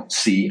honestly don't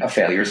see a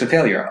failure as a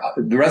failure.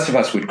 The rest of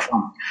us would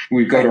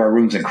go to our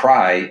rooms and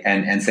cry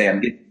and say,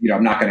 I'm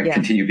not going to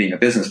continue being a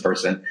business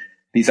person.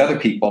 These other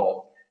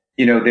people,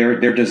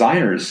 they're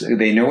designers.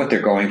 They know what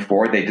they're going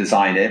for. They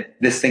design it.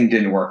 This thing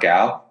didn't work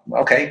out.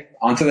 Okay,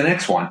 on to the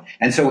next one.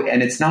 And so,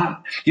 and it's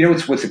not,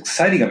 it's what's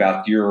exciting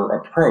about your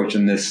approach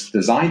and this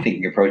design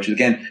thinking approach is,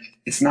 again,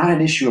 it's not an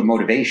issue of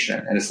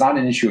motivation, and it's not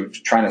an issue of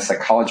trying to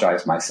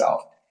psychologize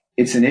myself.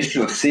 It's an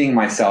issue of seeing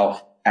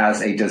myself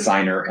as a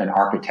designer and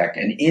architect.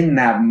 And in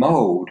that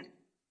mode,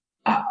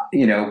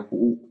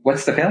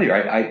 what's the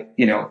failure?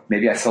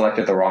 Maybe I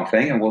selected the wrong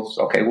thing and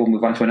we'll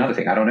move on to another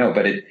thing. I don't know,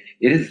 but it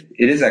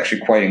is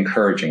actually quite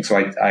encouraging. So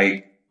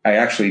I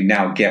actually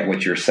now get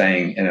what you're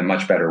saying in a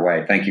much better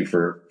way. Thank you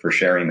for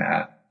sharing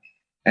that.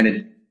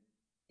 And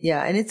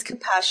it's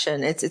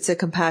compassion. It's a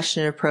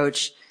compassionate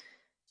approach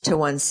to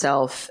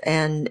oneself.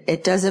 And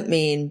it doesn't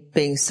mean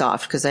being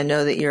soft, because I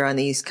know that you're on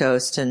the East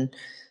Coast and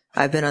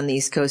I've been on the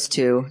East Coast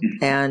too.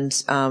 And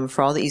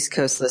for all the East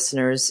Coast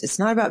listeners, it's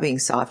not about being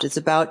soft. It's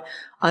about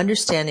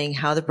understanding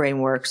how the brain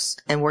works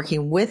and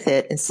working with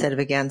it instead of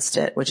against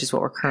it, which is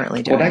what we're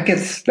currently doing. Well,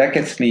 that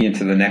gets me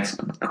into the next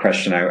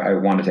question I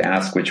wanted to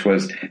ask, which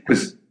was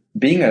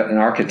being an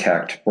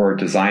architect or a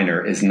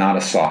designer is not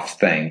a soft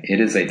thing.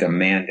 It is a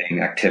demanding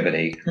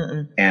activity.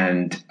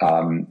 And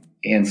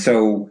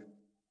so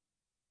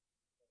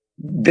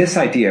this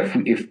idea,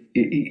 if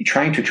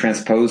trying to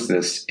transpose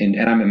this and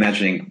I'm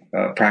imagining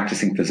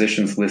practicing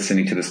physicians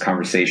listening to this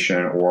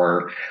conversation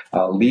or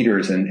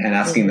leaders and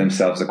asking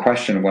themselves the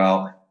question,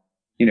 well,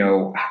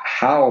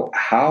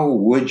 how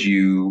would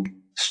you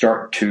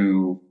start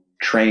to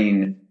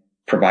train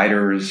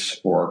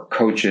providers or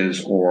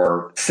coaches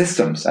or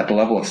systems at the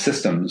level of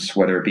systems,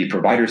 whether it be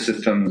provider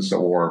systems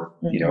or,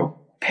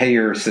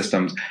 payer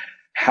systems?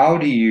 How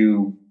do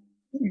you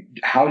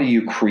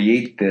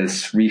create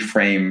this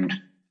reframed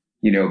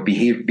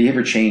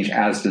behavior change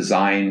as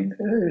design,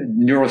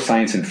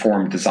 neuroscience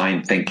informed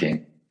design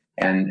thinking?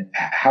 And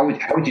how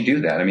would you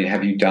do that? I mean,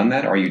 have you done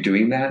that? Are you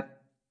doing that?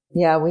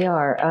 Yeah, we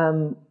are.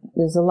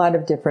 There's a lot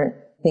of different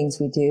things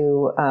we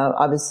do.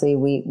 Obviously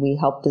we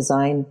help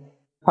design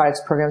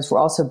products, programs. We're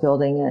also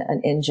building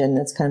an engine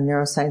that's kind of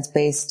neuroscience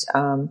based,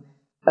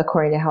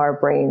 according to how our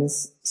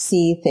brains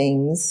see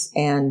things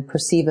and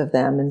perceive of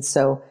them. And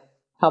so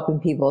helping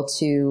people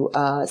to,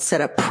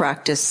 set up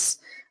practice.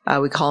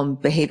 We call them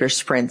behavior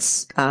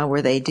sprints,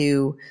 where they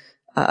do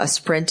a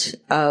sprint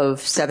of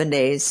 7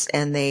 days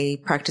and they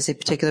practice a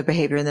particular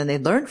behavior and then they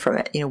learn from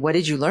it. What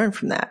did you learn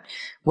from that?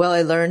 Well,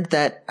 I learned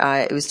that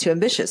it was too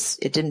ambitious.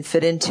 It didn't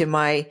fit into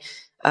my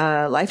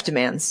life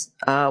demands,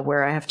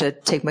 where I have to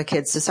take my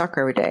kids to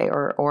soccer every day,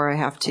 or I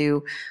have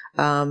to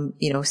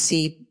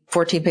see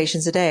 14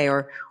 patients a day,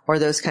 or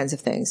those kinds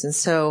of things. And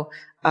so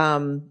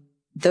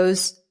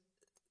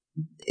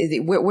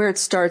where it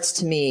starts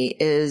to me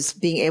is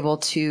being able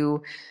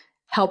to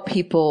help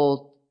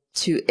people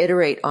to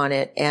iterate on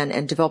it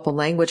and develop a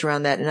language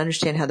around that and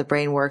understand how the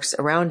brain works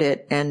around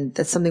it. And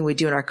that's something we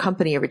do in our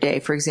company every day.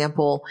 For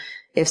example,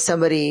 if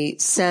somebody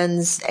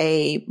sends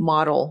a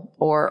model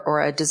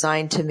or a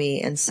design to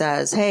me and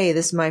says, hey,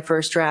 this is my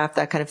first draft,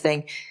 that kind of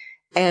thing.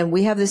 And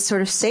we have this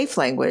sort of safe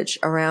language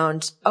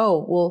around,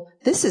 oh, well,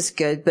 this is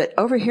good, but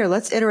over here,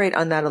 let's iterate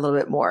on that a little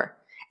bit more.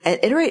 And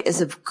iterate is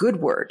a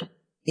good word,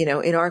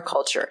 in our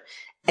culture.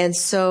 And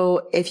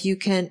so if you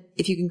can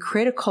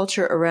create a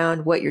culture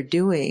around what you're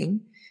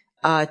doing,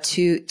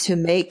 to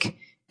make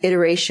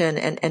iteration,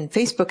 and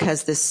Facebook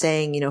has this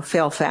saying,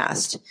 fail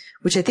fast,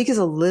 which I think is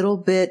a little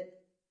bit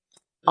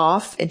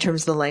off in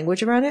terms of the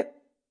language around it,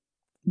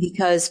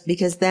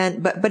 because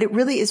then, but it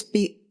really is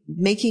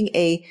making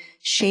a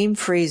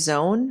shame-free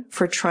zone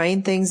for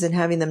trying things and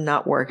having them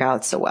not work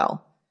out so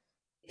well.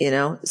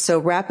 So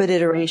rapid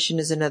iteration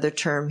is another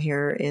term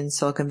here in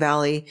Silicon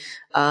Valley.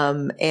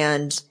 And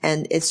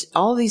it's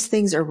all these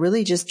things are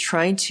really just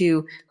trying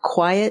to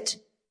quiet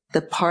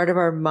the part of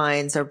our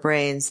minds, our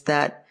brains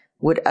that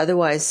would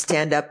otherwise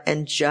stand up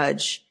and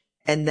judge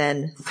and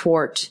then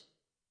thwart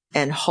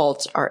and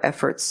halt our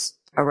efforts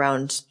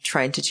around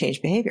trying to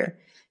change behavior.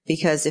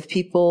 Because if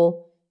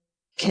people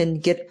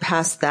can get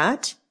past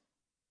that,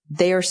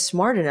 they are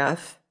smart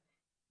enough,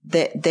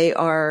 that they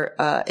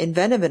are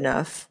inventive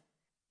enough,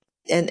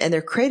 and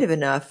they're creative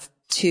enough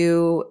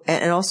to,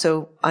 and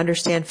also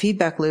understand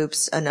feedback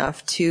loops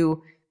enough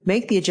to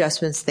make the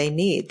adjustments they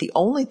need. The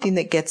only thing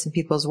that gets in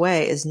people's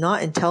way is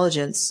not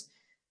intelligence,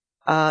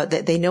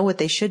 that they know what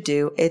they should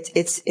do.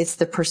 It's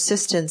the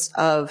persistence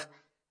of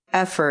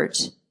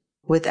effort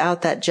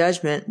without that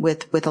judgment,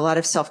 with a lot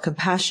of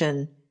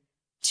self-compassion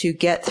to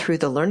get through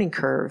the learning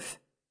curve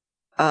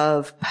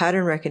of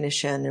pattern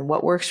recognition and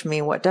what works for me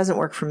and what doesn't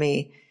work for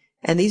me.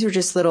 And these are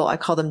just little, I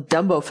call them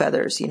Dumbo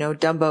feathers.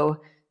 Dumbo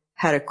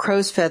had a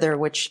crow's feather,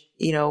 which,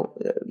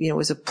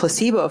 was a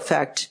placebo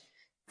effect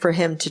for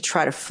him to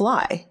try to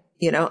fly,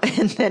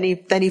 and then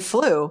he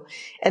flew,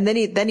 and then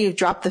he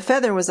dropped the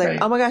feather and was like,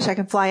 right. Oh my gosh, I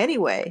can fly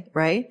anyway.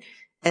 Right.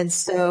 And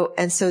so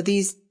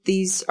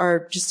these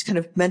are just kind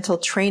of mental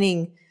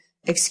training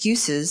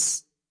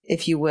excuses,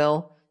 if you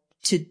will,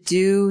 to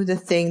do the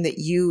thing that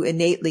you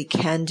innately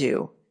can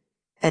do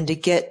and to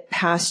get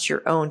past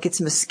get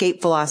some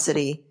escape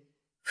velocity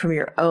from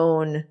your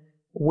own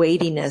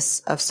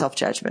weightiness of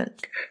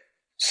self-judgment.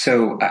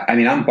 So,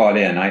 I'm bought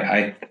in.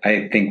 I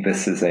think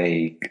this is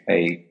a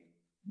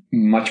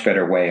much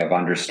better way of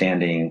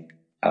understanding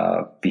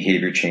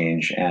behavior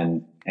change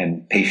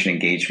and patient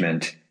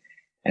engagement.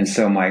 And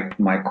so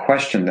my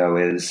question though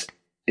is,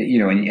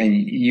 and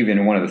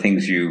even one of the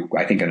things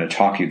I think in a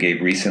talk you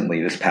gave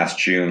recently this past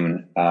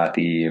June,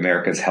 the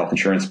America's Health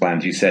Insurance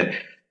Plans, you said,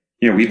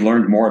 we've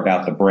learned more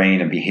about the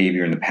brain and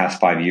behavior in the past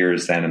 5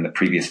 years than in the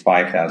previous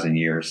 5,000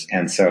 years.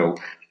 And so,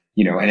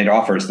 and it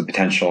offers the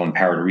potential and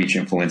power to reach,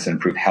 influence, and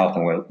improve health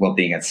and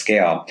well-being at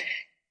scale.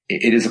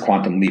 It is a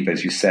quantum leap,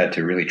 as you said,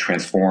 to really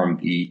transform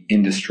the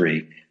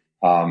industry.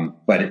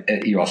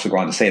 But you also go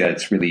on to say that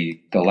it's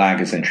really, the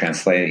lag is in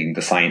translating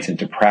the science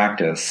into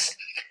practice.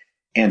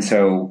 And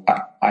so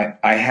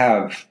I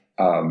have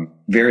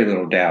very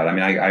little doubt. I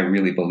mean, I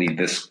really believe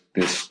this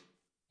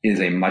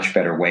is a much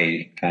better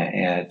way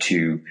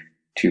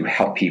to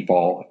help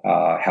people,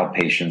 help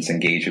patients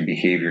engage in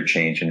behavior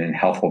change and in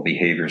healthful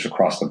behaviors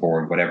across the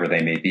board, whatever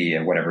they may be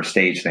at whatever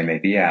stage they may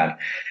be at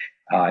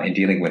in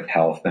dealing with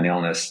health and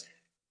illness.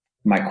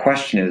 My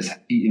question is,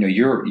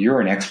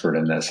 you're an expert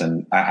in this,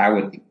 and I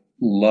would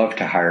love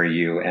to hire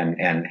you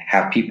and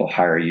have people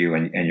hire you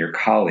and your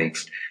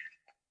colleagues.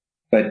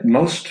 But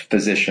most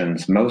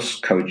physicians,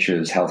 most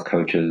coaches, health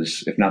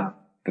coaches, if not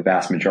the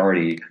vast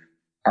majority,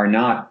 are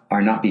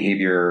not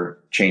behavior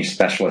change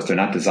specialists. They're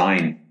not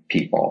design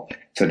people.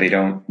 So they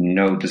don't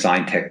know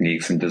design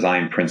techniques and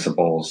design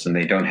principles, and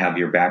they don't have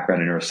your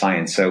background in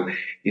neuroscience. So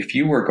if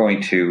you were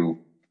going to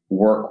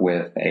work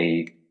with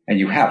and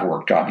you have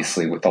worked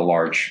obviously with a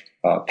large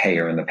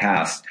payer in the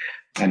past,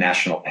 a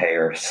national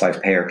payer, size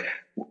payer,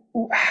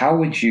 how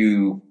would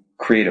you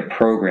create a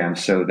program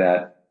so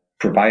that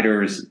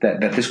providers, that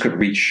this could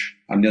reach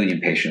 1 million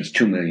patients,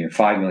 2 million,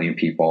 5 million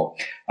people,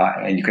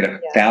 and you could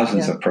have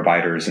thousands of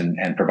providers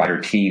and provider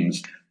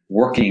teams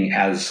working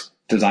as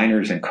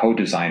designers and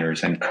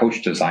co-designers and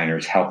coach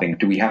designers helping?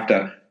 Do we have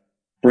to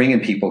bring in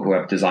people who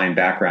have design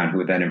background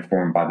who are then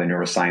informed by the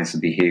neuroscience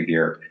of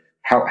behavior?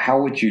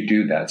 How would you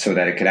do that so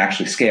that it could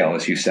actually scale,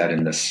 as you said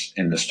in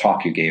this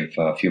talk you gave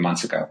a few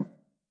months ago?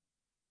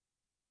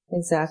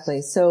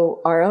 Exactly.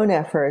 So our own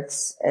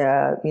efforts,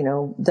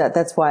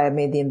 that's why I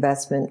made the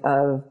investment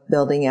of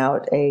building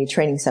out a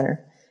training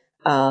center,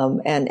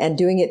 and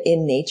doing it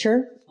in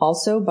nature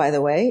also, by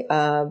the way,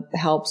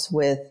 helps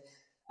with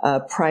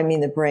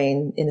priming the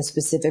brain in a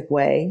specific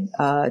way,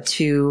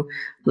 to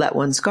let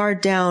one's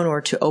guard down or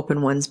to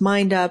open one's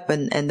mind up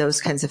and those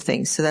kinds of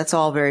things. So that's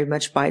all very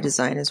much by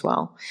design as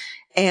well.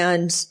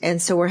 And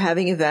so we're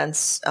having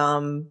events.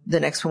 The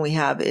next one we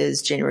have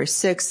is January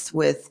 6th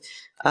with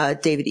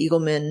David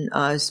Eagleman,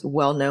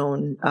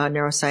 well-known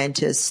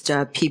neuroscientist,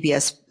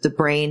 PBS The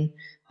Brain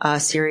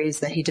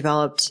series that he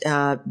developed,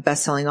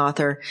 best-selling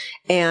author,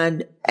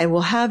 and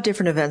we'll have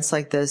different events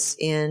like this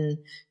in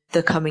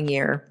the coming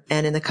year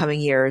and in the coming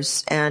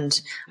years. And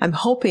I'm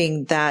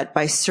hoping that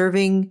by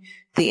serving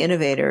the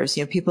innovators,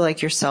 people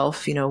like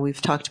yourself,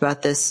 we've talked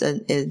about this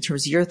in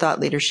terms of your thought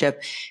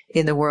leadership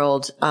in the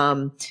world.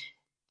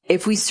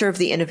 If we serve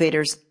the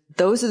innovators,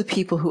 those are the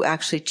people who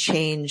actually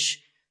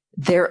change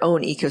their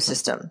own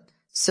ecosystem.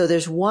 So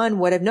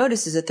what I've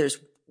noticed is that there's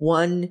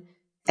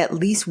at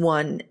least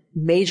one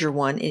major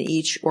one in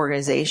each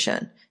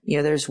organization.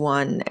 There's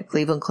one at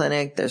Cleveland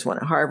Clinic, there's one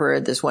at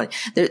Harvard,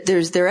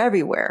 they're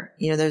everywhere.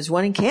 There's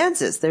one in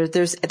Kansas,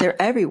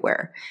 they're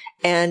everywhere.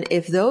 And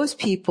if those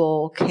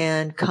people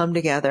can come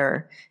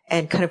together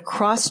and kind of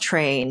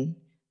cross-train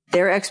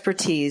their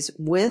expertise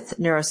with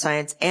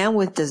neuroscience and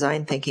with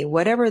design thinking,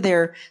 whatever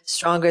they're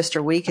strongest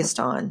or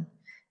weakest on,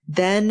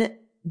 then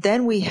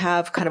we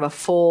have kind of a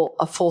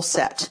full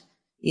set,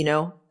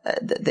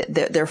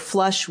 they're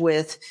flush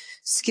with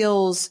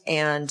skills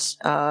and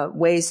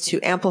ways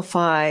to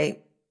amplify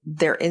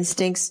their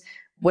instincts.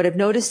 What I've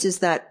noticed is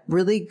that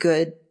really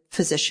good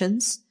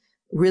physicians,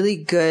 really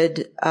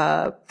good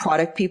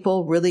product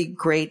people, really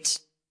great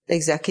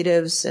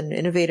executives and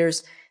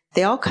innovators,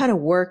 they all kind of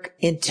work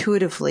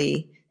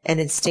intuitively and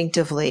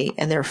instinctively,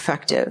 and they're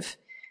effective.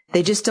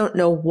 They just don't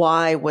know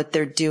why what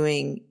they're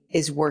doing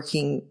is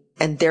working.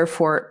 And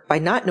therefore, by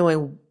not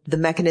knowing the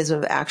mechanism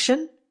of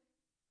action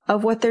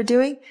of what they're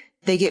doing,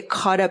 they get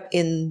caught up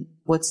in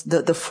what's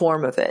the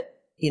form of it,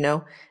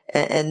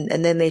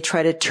 and then they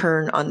try to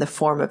turn on the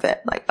form of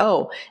it. Like,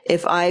 oh,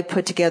 if I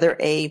put together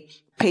a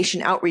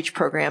patient outreach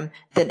program,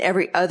 then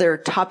every other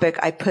topic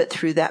I put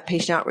through that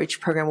patient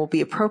outreach program will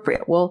be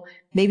appropriate. Well,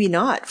 maybe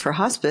not for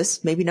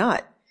hospice. Maybe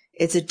not.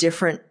 It's a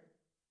different,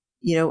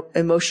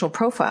 emotional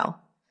profile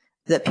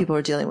that people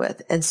are dealing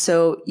with. And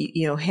so,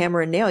 hammer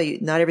and nail,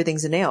 not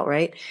everything's a nail,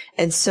 right?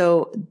 And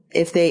so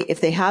if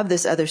they have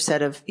this other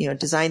set of,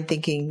 design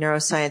thinking,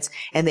 neuroscience,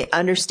 and they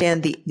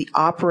understand the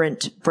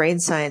operant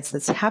brain science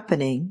that's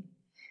happening,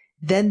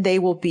 then they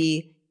will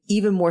be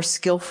even more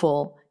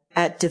skillful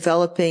at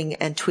developing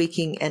and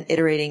tweaking and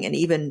iterating and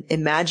even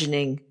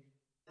imagining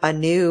a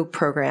new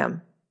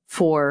program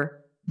for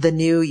the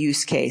new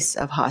use case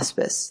of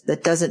hospice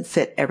that doesn't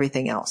fit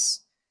everything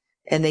else.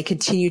 And they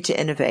continue to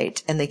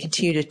innovate and they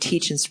continue to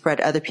teach and spread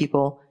other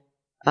people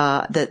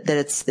that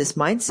it's this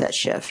mindset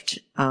shift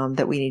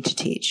that we need to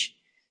teach.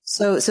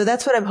 So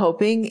that's what I'm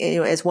hoping.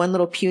 As one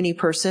little puny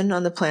person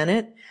on the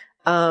planet,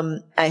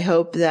 I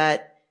hope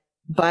that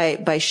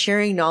by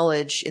sharing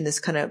knowledge in this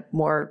kind of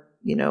more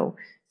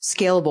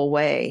scalable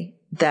way,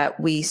 that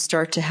we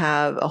start to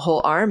have a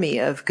whole army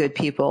of good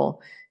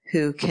people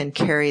who can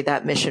carry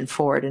that mission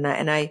forward. And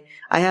I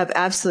have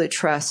absolute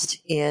trust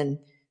in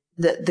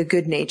the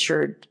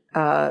good-natured,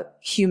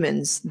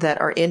 humans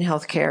that are in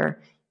healthcare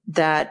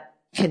that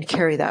can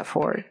carry that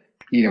forward.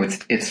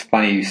 It's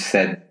funny you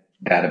said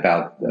that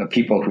about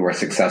people who are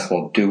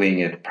successful doing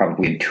it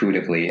probably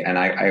intuitively. And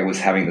I was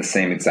having the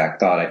same exact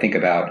thought. I think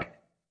about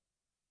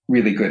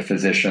really good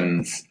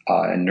physicians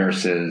and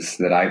nurses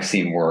that I've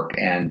seen work,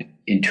 and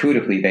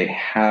intuitively they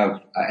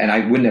have, and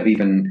I wouldn't have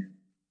even,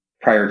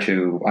 prior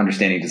to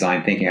understanding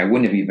design thinking, I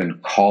wouldn't have even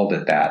called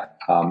it that.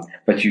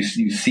 But you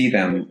see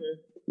them,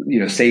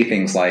 say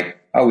things like,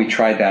 "Oh, we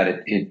tried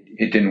that.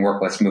 It didn't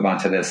work. Let's move on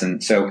to this."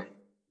 And so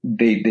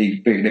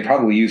they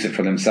probably use it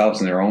for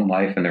themselves in their own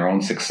life and their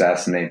own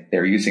success, and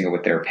they're using it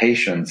with their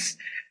patients.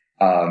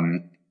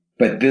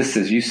 But this,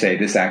 as you say,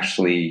 this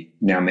actually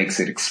now makes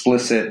it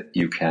explicit.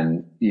 You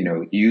can,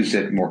 use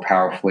it more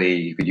powerfully.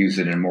 You could use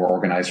it in a more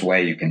organized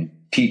way. You can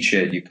teach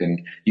it. You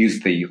can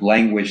use the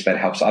language that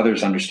helps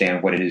others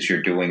understand what it is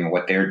you're doing and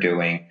what they're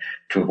doing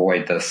to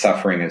avoid the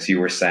suffering, as you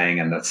were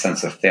saying, and that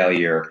sense of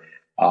failure,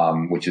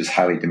 which is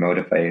highly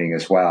demotivating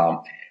as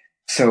well.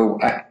 So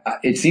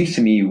it seems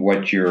to me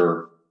what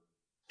you're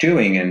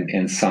doing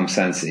in some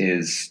sense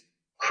is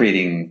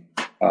creating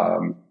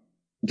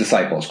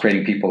disciples,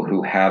 creating people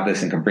who have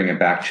this and can bring it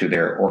back to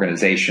their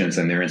organizations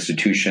and their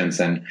institutions.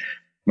 And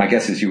my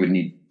guess is you would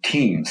need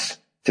teams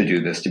to do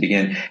this to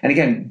begin. And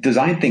again,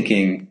 design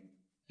thinking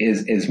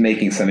is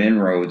making some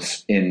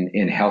inroads in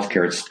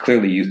healthcare. It's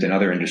clearly used in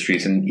other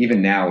industries, and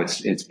even now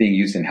it's being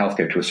used in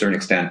healthcare to a certain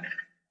extent.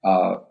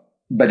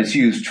 But it's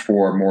used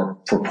for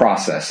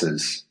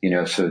processes,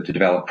 so to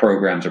develop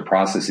programs or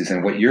processes.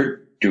 And what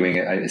you're doing,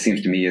 it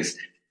seems to me, is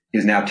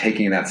now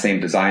taking that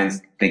same design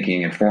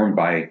thinking informed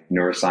by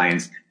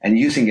neuroscience and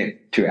using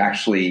it to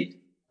actually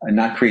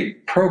not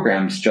create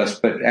programs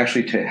but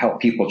actually to help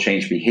people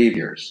change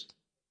behaviors.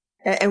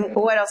 And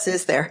what else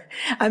is there?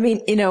 I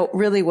mean,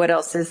 really what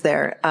else is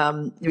there,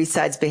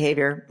 besides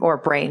behavior or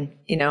brain?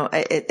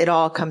 It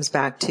all comes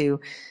back to,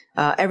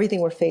 everything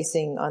we're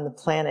facing on the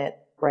planet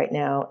right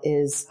now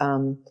is,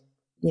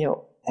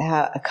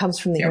 it comes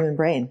from the human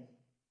brain,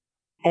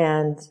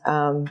 and,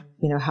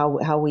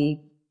 how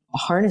we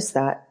harness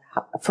that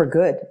for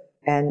good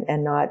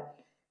and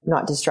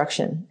not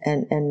destruction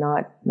and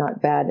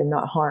not bad and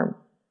not harm.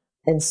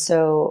 And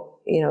so,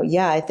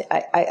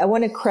 I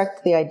want to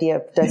correct the idea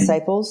of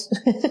disciples.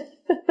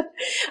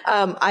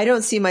 I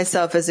don't see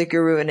myself as a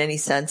guru in any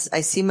sense.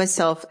 I see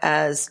myself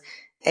as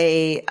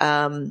a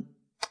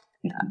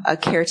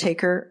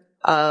caretaker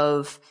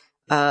of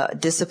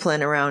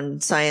discipline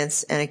around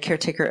science and a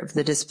caretaker of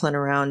the discipline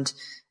around,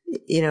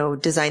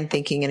 design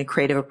thinking and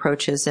creative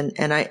approaches. And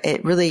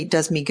it really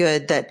does me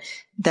good that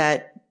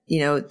the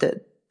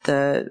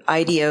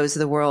IDEOs of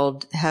the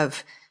world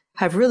have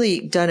really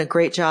done a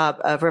great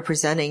job of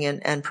representing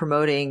and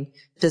promoting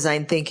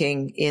design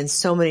thinking in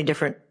so many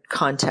different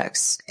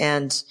contexts.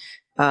 And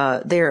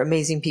they're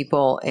amazing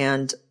people.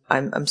 And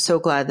I'm so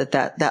glad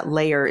that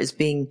layer is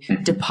being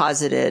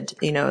deposited,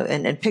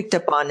 and picked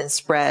up on and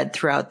spread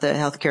throughout the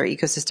healthcare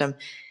ecosystem.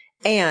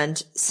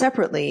 And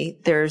separately,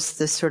 there's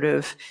this sort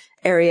of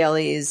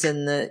Ariely's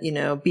and the,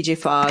 BJ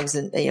Fogg's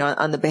and,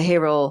 on the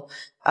behavioral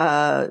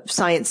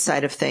science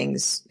side of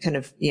things, kind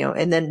of,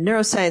 and then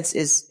neuroscience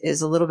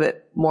is a little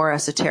bit more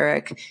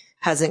esoteric,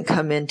 hasn't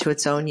come into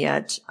its own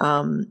yet,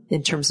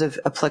 in terms of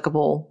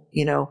applicable,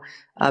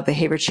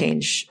 behavior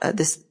change.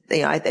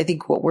 I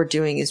think what we're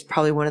doing is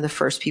probably one of the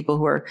first people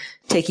who are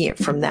taking it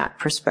from that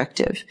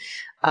perspective.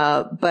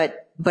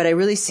 But I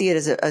really see it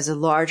as a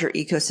larger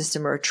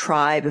ecosystem or a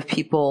tribe of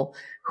people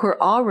who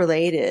are all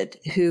related,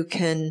 who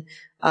can,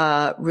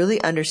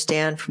 really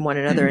understand from one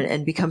another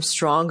and become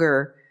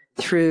stronger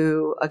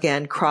through,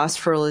 again,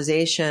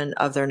 cross-fertilization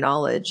of their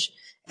knowledge.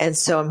 And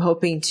so I'm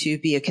hoping to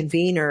be a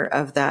convener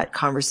of that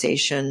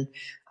conversation,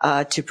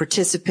 to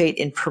participate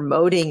in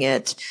promoting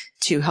it,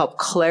 to help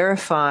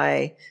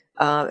clarify,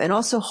 and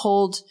also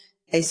hold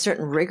a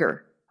certain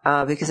rigor,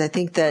 because I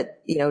think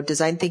that,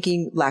 design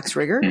thinking lacks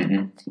rigor,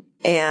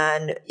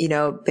 and,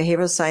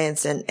 behavioral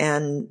science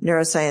and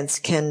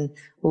neuroscience can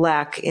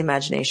lack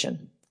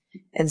imagination.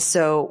 And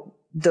so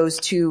those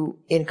two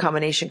in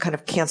combination kind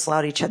of cancel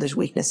out each other's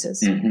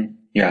weaknesses. Mm-hmm.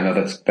 Yeah, no,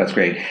 that's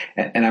great.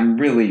 And I'm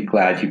really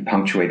glad you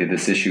punctuated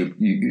this issue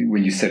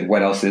when you said,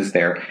 what else is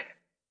there?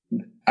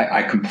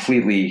 I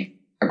completely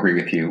agree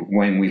with you.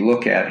 When we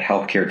look at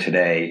healthcare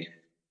today,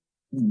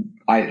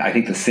 I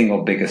think the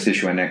single biggest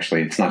issue, and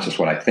actually it's not just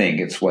what I think,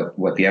 it's what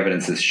the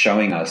evidence is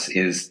showing us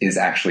is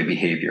actually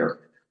behavior.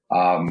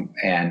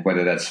 And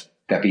whether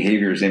that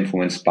behavior is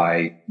influenced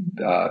by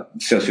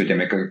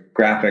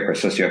sociodemographic or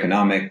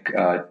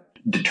socioeconomic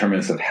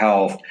determinants of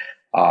health,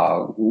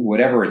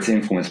 whatever it's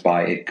influenced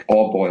by, it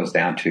all boils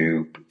down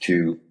to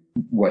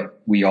what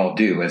we all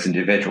do as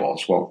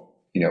individuals. Well,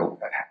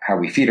 how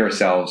we feed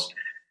ourselves,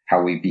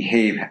 how we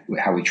behave,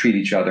 how we treat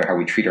each other, how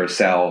we treat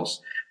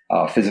ourselves,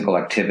 physical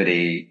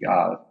activity,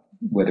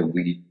 whether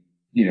we,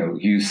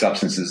 use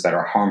substances that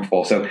are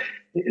harmful. So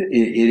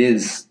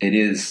it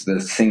is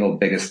the single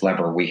biggest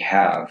lever we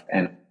have.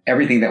 And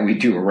everything that we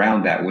do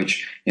around that,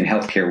 which in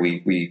healthcare,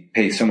 we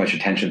pay so much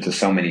attention to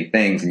so many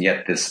things. And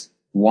yet this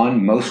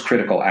one most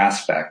critical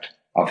aspect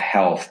of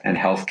health and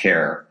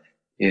healthcare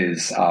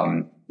is,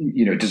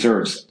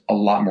 deserves a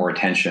lot more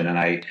attention.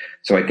 And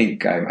so I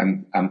think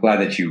I'm glad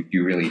that you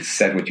really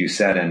said what you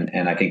said.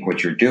 And I think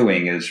what you're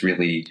doing is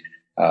really,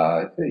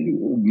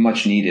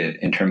 much needed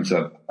in terms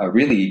of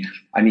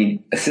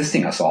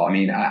assisting us all.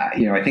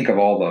 I think of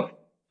all the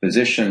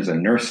physicians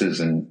and nurses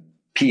and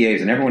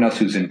PAs and everyone else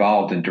who's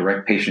involved in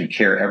direct patient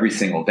care every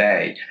single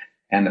day,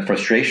 and the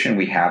frustration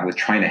we have with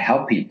trying to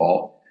help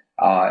people,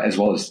 as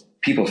well as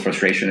people's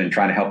frustration in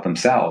trying to help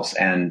themselves.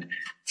 And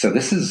so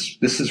this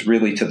is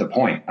really to the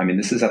point.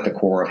 This is at the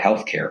core of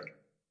healthcare.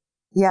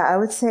 Yeah, I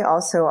would say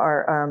also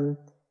our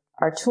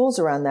tools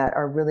around that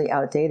are really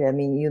outdated.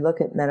 You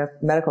look at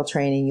medical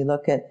training, you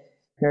look at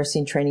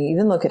nursing training, you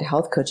even look at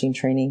health coaching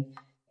training.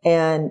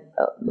 And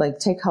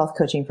take health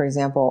coaching, for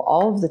example,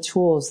 all of the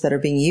tools that are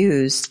being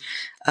used,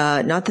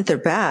 not that they're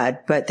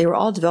bad, but they were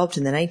all developed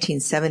in the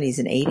 1970s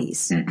and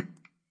 80s. Mm-hmm.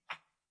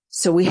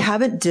 So we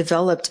haven't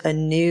developed a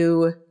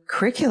new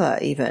curricula,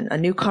 even a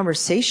new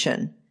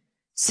conversation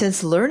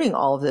since learning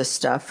all of this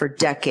stuff for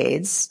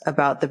decades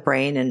about the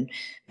brain and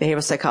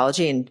behavioral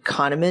psychology and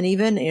Kahneman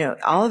even,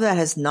 all of that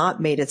has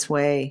not made its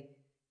way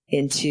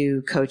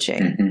into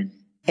coaching. Mm-hmm.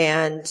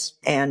 and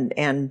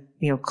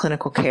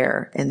clinical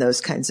care and those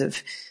kinds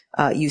of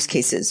use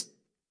cases.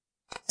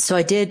 So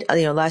I did,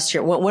 last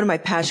year, one of my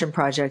passion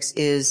projects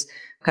is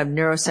kind of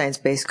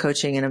neuroscience-based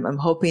coaching, and I'm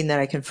hoping that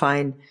I can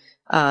find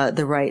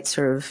the right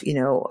sort of,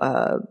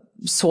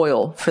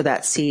 soil for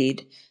that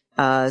seed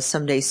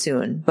someday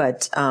soon.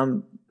 But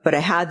I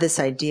had this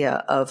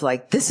idea of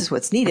this is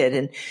what's needed,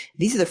 and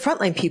these are the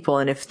frontline people,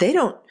 and if they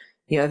don't,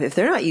 if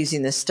they're not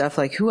using this stuff,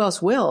 who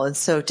else will? And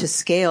so to the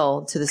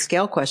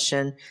scale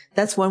question,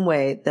 that's one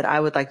way that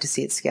I would like to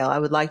see it scale. I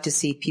would like to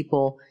see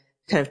people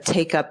kind of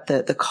take up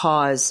the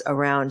cause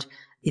around,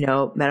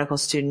 medical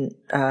student,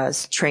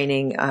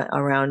 training,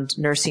 around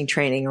nursing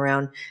training,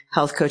 around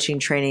health coaching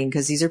training,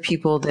 because these are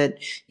people that,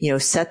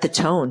 set the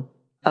tone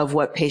of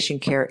what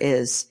patient care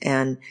is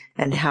and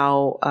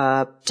how,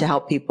 to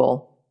help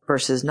people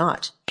versus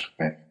not.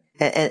 Right.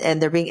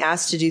 And they're being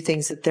asked to do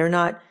things that they're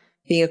not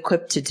being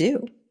equipped to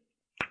do.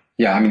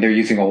 Yeah, they're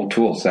using old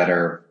tools that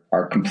are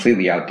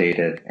completely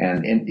outdated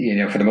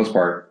and for the most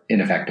part,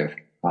 ineffective.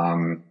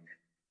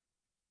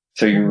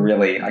 So you're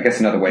really, I guess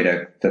another way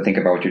to think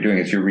about what you're doing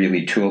is you're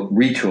really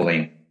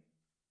retooling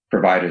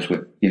providers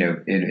with,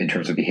 in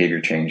terms of behavior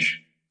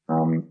change.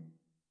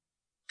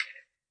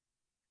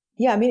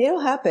 Yeah, it'll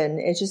happen.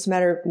 It's just a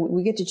matter,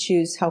 we get to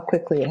choose how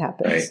quickly it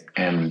happens. Right.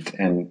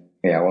 And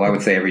yeah, well, I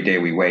would say every day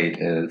we wait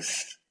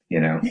is,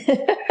 I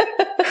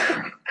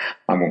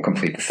won't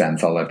complete the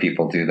sentence. I'll let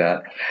people do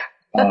that.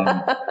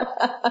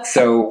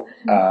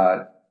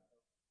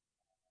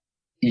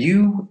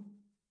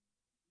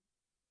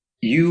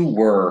 You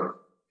were,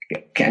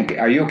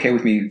 are you okay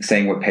with me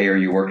saying what payer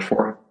you worked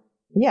for?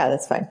 Yeah,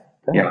 that's fine.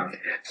 Yeah.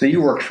 So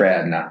you worked for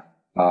Aetna,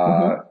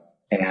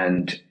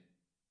 and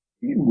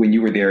when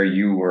you were there,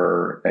 you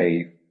were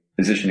a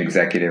physician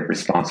executive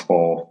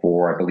responsible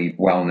for, I believe,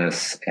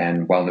 wellness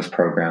and wellness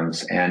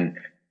programs. And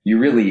you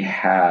really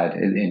had,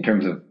 in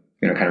terms of,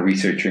 kind of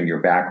researching your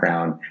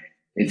background,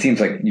 it seems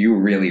like you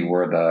really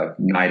were the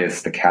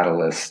nidus, the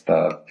catalyst,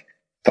 the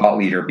thought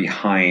leader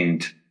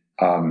behind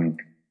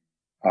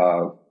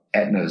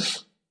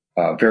Aetna's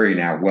very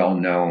now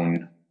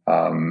well-known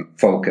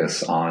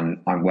focus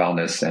on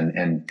wellness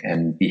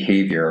and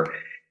behavior.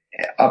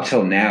 Up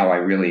till now, I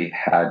really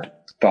had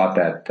thought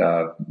that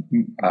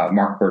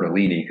Mark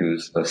Bertolini,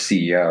 who's the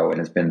CEO and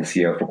has been the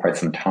CEO for quite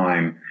some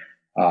time,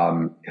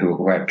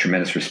 who I have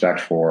tremendous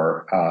respect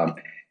for,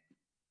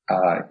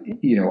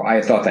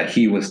 I thought that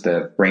he was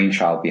the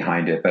brainchild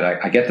behind it, but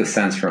I get the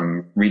sense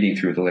from reading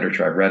through the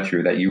literature I've read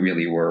through that you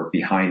really were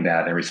behind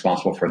that and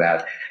responsible for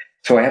that.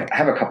 So I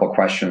have a couple of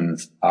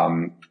questions.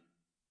 The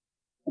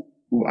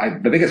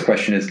biggest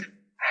question is,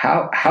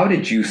 how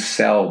did you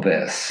sell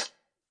this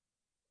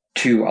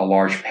to a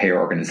large payer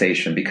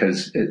organization?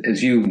 Because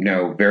as you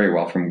know very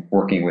well from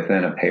working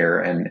within a payer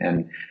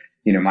and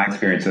my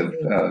experience of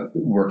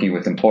working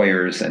with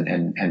employers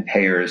and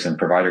payers and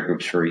provider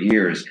groups for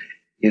years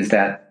is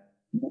that,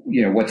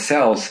 what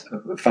sells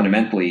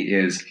fundamentally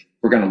is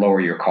we're going to lower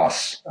your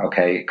costs,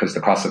 okay? Because the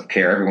cost of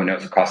care, everyone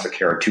knows the costs of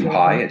care are too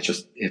high.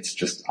 It's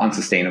just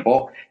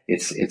unsustainable.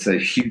 It's a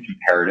huge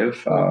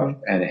imperative,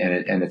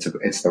 and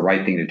it's the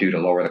right thing to do to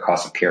lower the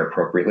cost of care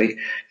appropriately.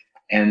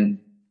 And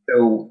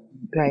so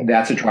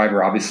that's a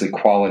driver, obviously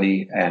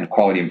quality and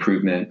quality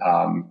improvement.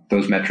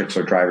 Those metrics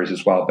are drivers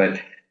as well.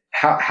 But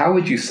how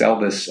would you sell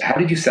this? How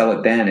did you sell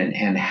it then?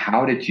 And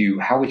how would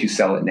you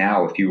sell it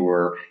now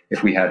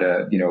if we had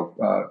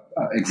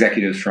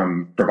executives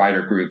from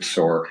provider groups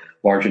or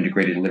large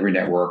integrated delivery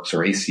networks or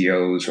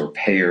ACOs or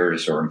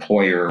payers or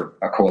employer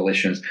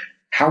coalitions?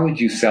 How would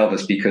you sell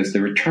this? Because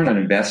the return on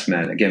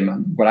investment,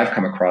 again, what I've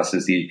come across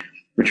is the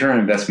return on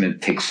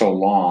investment takes so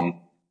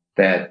long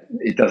that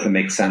it doesn't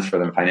make sense for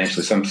them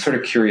financially. So I'm sort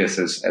of curious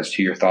as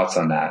to your thoughts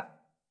on that.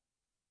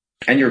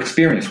 And your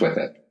experience with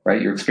it,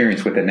 right? Your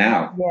experience with it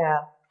now. Yeah.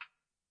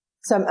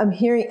 So I'm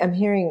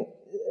hearing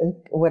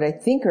what I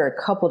think are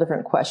a couple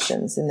different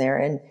questions in there.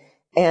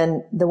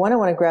 And the one I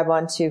want to grab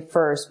onto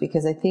first,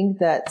 because I think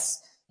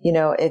that's,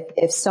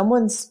 if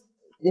someone's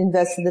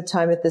invested the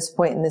time at this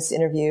point in this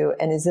interview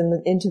and is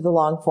into the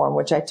long form,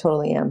 which I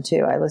totally am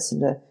too. I listen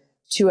to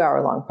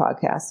 2-hour long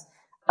podcasts.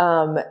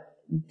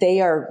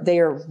 They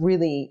are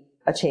really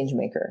a change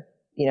maker,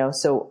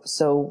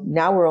 so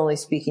now we're only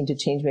speaking to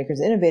change makers,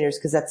 innovators,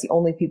 because that's the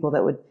only people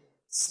that would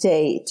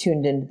stay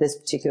tuned into this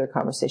particular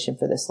conversation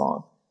for this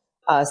long.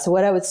 So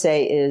what I would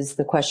say is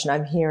the question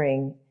I'm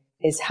hearing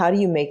is, how do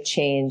you make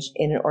change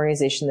in an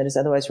organization that is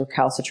otherwise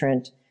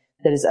recalcitrant,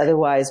 that is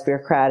otherwise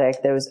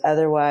bureaucratic, that is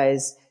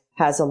otherwise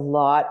has a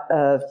lot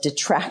of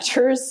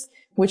detractors,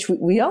 which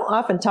we don't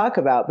often talk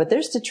about, but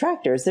there's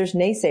detractors, there's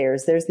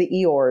naysayers, there's the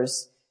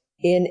Eeyores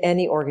in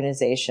any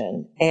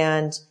organization.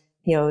 And,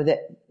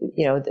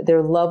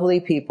 they're lovely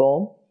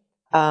people.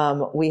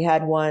 We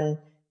had one,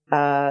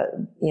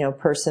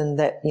 person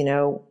that,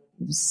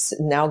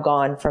 now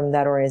gone from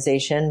that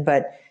organization,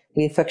 but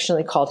we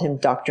affectionately called him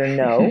Dr.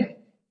 No,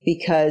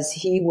 because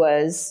he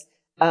was,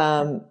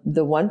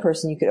 the one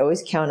person you could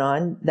always count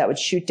on that would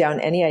shoot down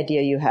any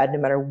idea you had, no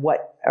matter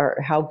what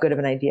or how good of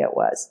an idea it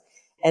was.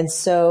 And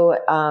so,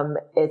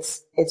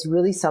 it's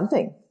really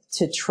something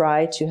to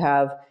try to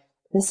have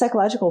the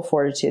psychological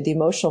fortitude, the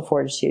emotional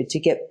fortitude to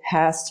get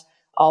past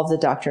all the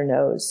Dr.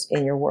 No's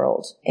in your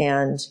world.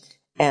 And,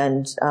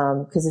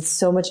 cause it's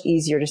so much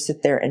easier to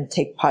sit there and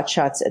take pot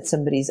shots at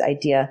somebody's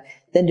idea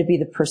than to be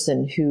the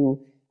person who,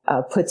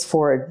 puts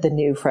forward the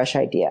new, fresh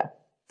idea.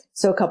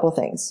 So a couple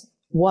things.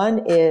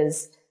 One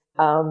is,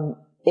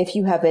 if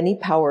you have any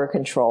power or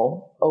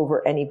control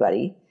over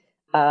anybody,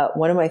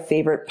 one of my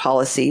favorite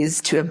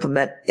policies to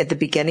implement at the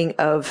beginning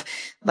of,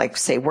 like,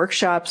 say,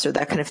 workshops or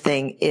that kind of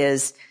thing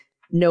is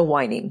no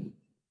whining.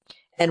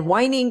 And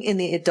whining in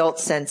the adult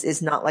sense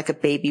is not like a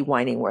baby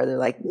whining where they're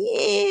like,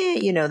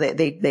 yeah,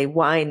 they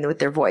whine with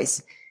their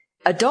voice.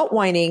 Adult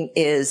whining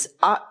is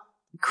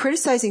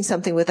criticizing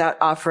something without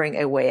offering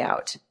a way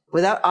out,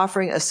 without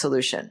offering a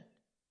solution.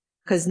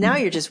 Because now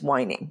you're just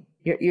whining.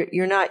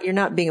 You're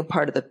not being a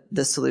part of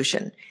the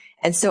solution.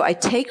 And so I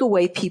take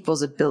away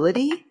people's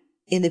ability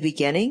in the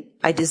beginning.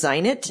 I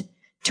design it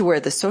to where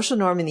the social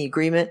norm and the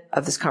agreement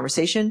of this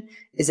conversation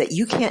is that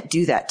you can't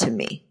do that to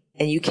me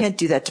and you can't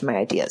do that to my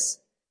ideas.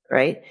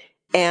 Right.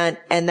 And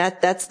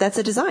that's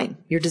a design.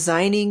 You're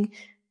designing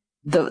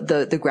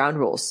the ground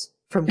rules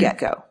from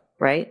get-go.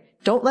 Right.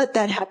 Don't let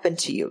that happen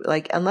to you.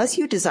 Like, unless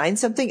you design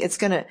something,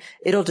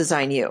 it'll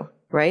design you.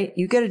 Right.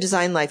 You get to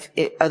design life.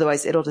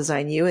 Otherwise it'll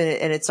design you,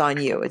 and it's on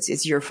you.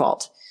 It's your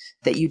fault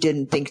that you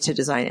didn't think to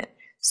design it.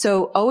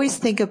 So always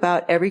think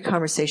about every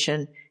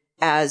conversation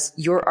as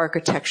your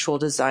architectural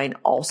design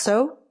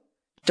also.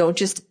 Don't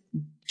just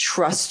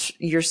trust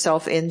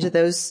yourself into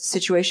those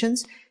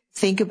situations.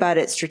 Think about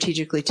it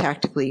strategically,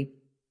 tactically.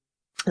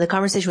 The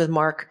conversation with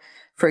Mark,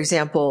 for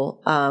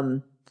example,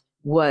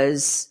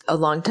 was a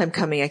long time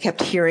coming. I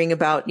kept hearing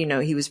about,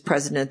 he was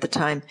president at the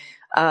time,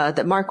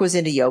 that Mark was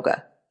into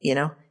yoga,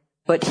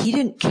 but he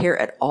didn't care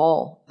at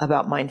all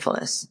about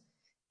mindfulness.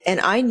 And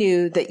I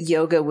knew that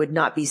yoga would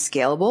not be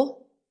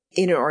scalable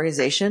in an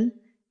organization,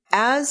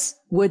 as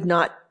would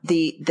not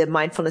the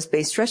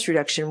mindfulness-based stress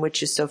reduction,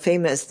 which is so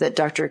famous, that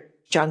Dr.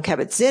 Jon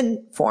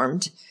Kabat-Zinn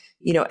formed,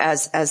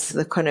 as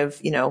the kind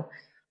of,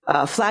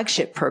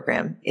 flagship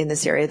program in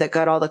this area that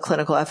got all the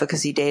clinical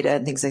efficacy data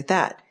and things like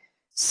that.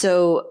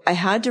 So I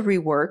had to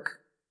rework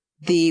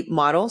the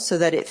model so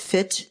that it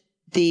fit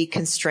the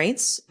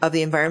constraints of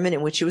the environment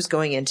in which it was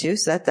going into.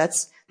 So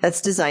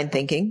that's design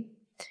thinking.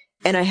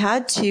 And I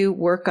had to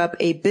work up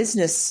a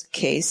business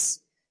case,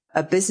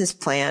 a business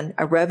plan,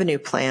 a revenue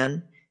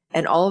plan,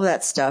 and all of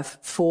that stuff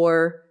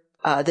for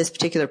this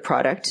particular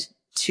product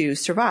to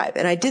survive.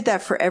 And I did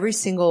that for every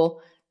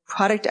single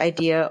product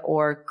idea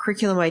or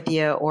curriculum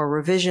idea or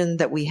revision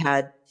that we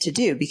had to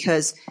do,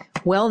 because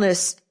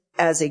wellness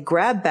as a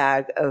grab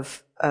bag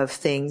of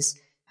things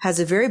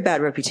has a very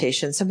bad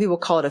reputation. Some people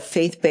call it a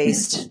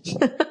faith-based,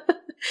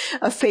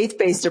 a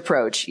faith-based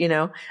approach,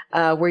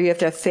 where you have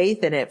to have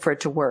faith in it for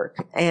it to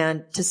work.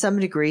 And to some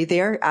degree, they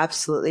are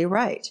absolutely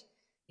right.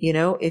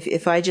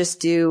 If I just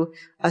do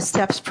a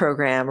steps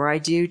program, or I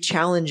do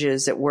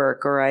challenges at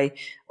work, or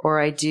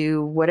I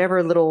do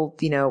whatever little,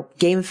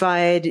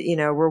 gamified,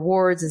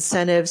 rewards,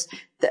 incentives,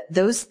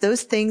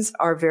 those things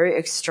are very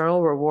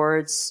external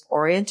rewards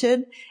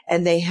oriented,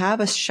 and they have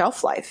a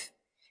shelf life.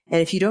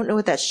 And if you don't know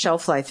what that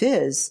shelf life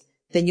is,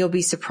 then you'll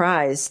be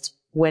surprised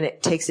when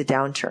it takes a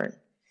downturn,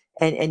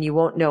 and you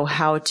won't know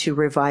how to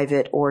revive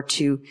it or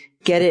to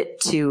get it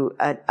to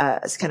a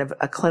kind of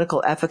a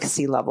clinical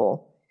efficacy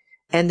level.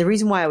 And the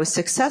reason why I was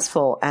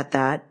successful at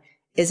that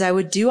is I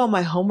would do all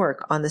my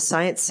homework on the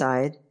science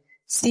side,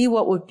 see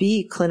what would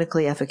be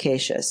clinically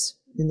efficacious,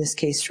 in this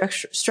case,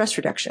 stress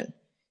reduction,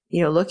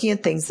 looking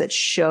at things that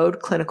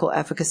showed clinical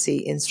efficacy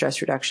in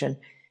stress reduction,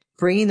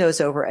 bringing those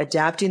over,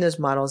 adapting those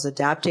models,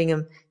 adapting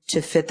them to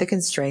fit the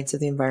constraints of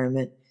the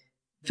environment,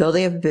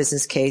 building up a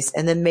business case,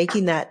 and then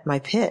making that my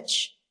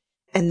pitch.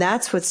 And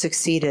that's what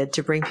succeeded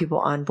to bring people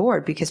on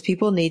board, because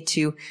people need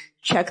to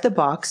check the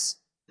box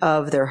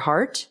of their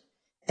heart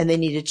and they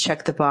need to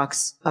check the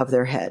box of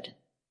their head.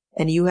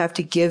 And you have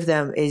to give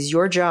them, is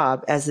your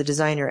job as the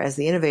designer, as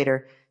the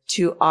innovator,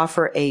 to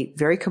offer a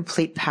very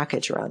complete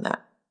package around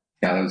that.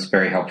 Yeah, that was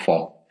very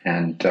helpful.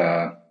 And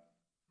I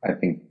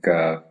think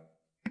good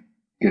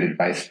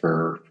advice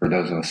for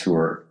those of us who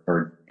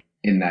are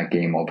in that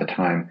game all the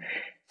time.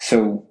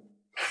 So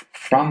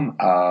from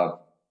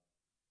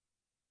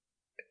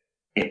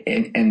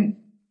and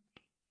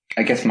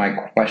I guess my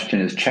question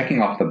is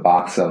checking off the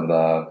box of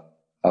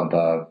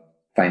the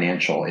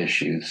financial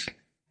issues,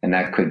 and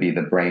that could be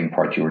the brain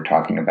part you were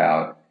talking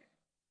about.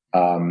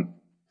 I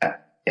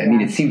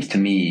mean, it seems to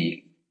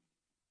me,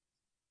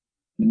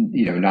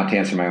 not to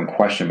answer my own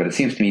question, but it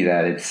seems to me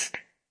that it's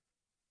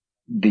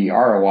the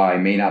ROI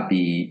may not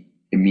be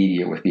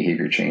immediate with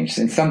behavior change.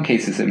 In some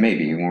cases, it may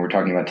be when we're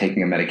talking about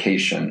taking a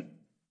medication,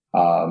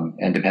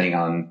 and depending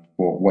on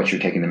what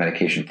you're taking the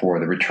medication for,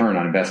 the return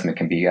on investment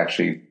can be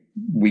actually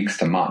weeks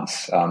to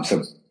months.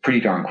 So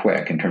pretty darn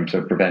quick in terms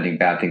of preventing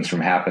bad things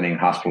from happening,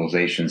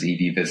 hospitalizations,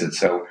 ED visits.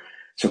 So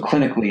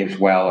clinically as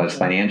well as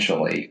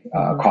financially,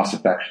 cost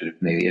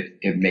effectively,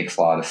 it makes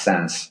a lot of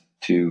sense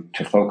to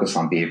focus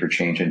on behavior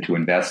change and to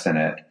invest in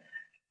it.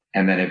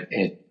 And then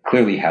it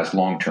clearly has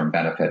long-term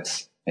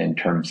benefits in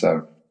terms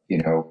of,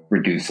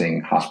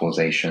 reducing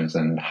hospitalizations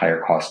and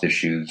higher cost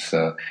issues,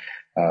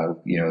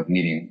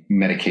 needing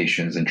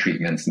medications and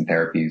treatments and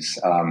therapies.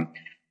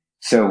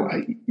 So,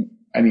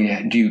 I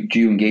mean, do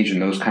you engage in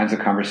those kinds of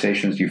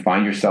conversations? Do you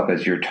find yourself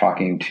as you're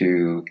talking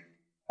to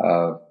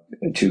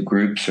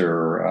groups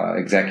or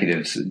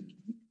executives?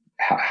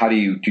 How do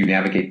you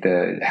navigate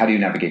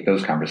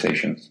those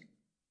conversations?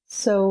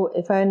 So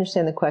if I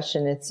understand the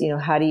question, it's,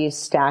 how do you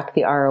stack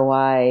the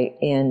ROI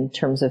in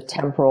terms of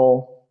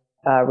temporal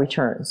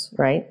returns,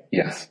 right?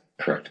 Yes,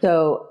 correct.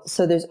 So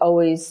there's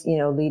always,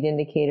 lead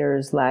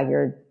indicators, lag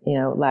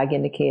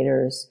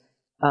indicators,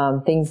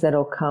 things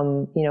that'll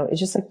come, it's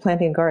just like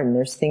planting a garden.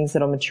 There's things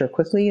that'll mature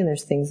quickly and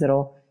there's things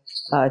that'll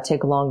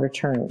take longer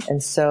term.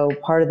 And so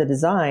part of the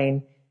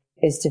design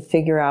is to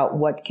figure out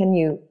what can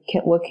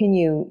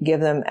you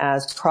give them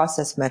as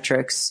process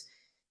metrics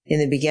in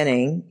the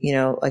beginning,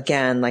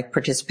 again, like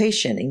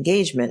participation,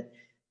 engagement,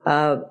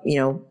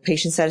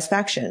 patient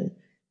satisfaction,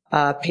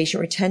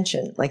 patient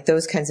retention, like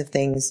those kinds of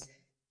things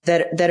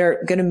that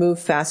are going to move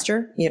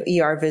faster.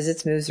 ER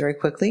visits moves very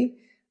quickly,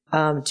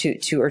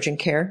 to urgent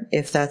care,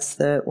 if that's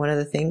one of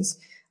the things.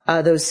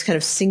 Those kind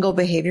of single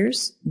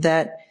behaviors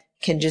that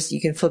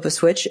you can flip a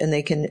switch and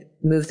they can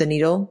move the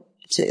needle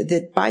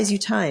that buys you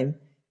time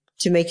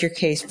to make your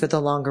case for the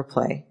longer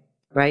play,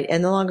 right?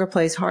 And the longer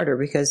play is harder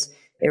because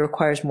it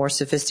requires more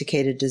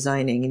sophisticated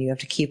designing and you have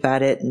to keep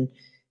at it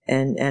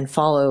and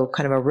follow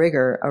kind of a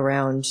rigor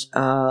around,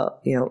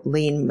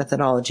 lean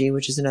methodology,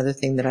 which is another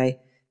thing that I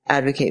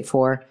advocate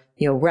for,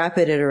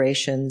 rapid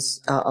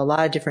iterations, a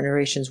lot of different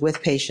iterations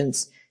with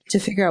patients to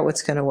figure out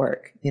what's going to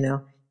work,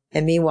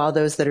 and meanwhile,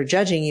 those that are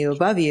judging you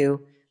above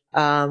you,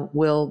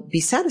 will be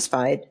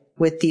satisfied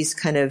with these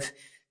kind of,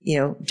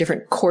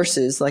 different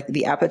courses, like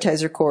the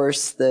appetizer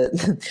course,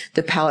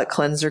 the palate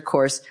cleanser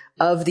course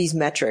of these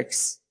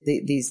metrics,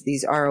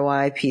 these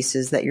ROI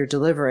pieces that you're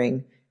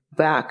delivering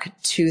back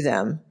to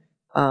them,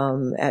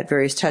 at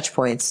various touch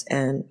points,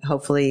 and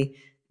hopefully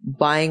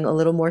buying a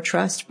little more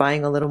trust,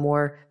 buying a little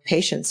more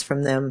patience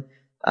from them,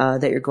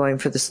 that you're going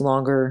for this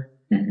longer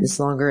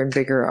and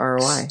bigger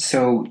ROI.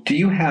 So do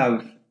you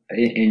have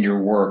in your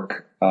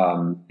work,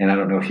 and I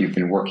don't know if you've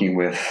been working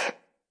with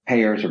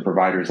payers or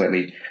providers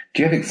lately,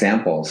 do you have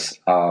examples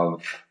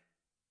of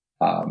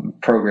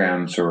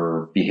programs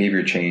or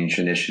behavior change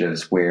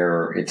initiatives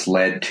where it's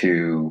led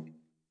to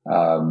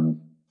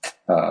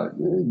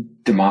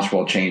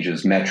demonstrable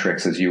changes,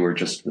 metrics, as you were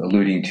just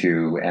alluding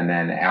to, and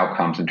then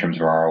outcomes in terms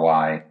of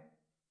ROI?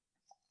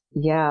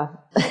 Yeah.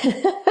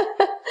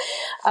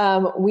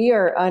 We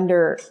are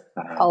under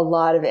a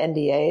lot of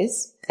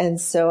NDAs, and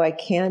so I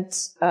can't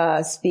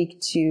speak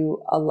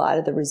to a lot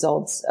of the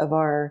results of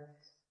our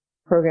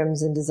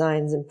programs and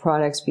designs and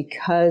products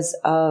because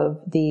of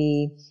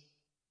the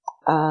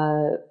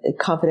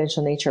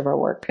confidential nature of our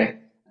work. Okay.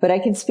 But I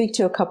can speak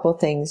to a couple of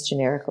things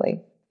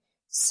generically.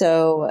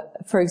 So,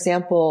 for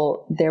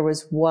example, there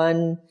was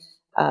one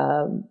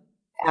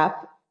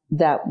app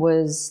that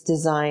was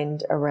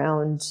designed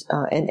around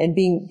and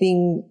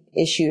being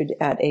issued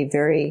at a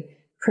very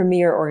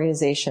premier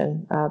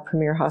organization,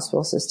 premier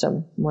hospital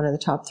system, one of the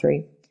top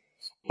 3.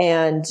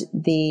 And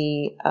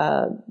the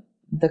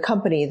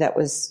company that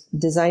was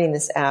designing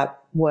this app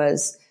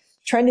was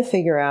trying to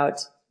figure out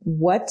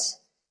what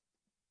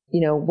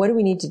do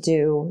we need to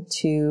do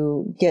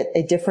to get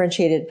a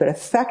differentiated but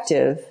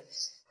effective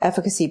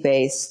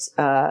efficacy-based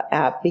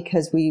app,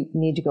 because we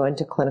need to go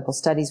into clinical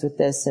studies with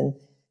this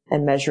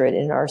and measure it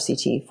in an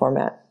RCT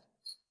format.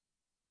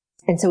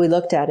 And so we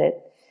looked at it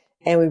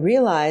and we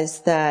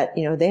realized that,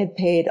 they had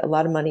paid a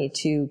lot of money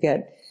to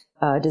get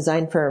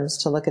design firms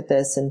to look at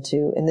this and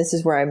this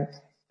is where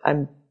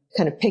I'm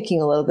kind of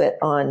picking a little bit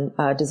on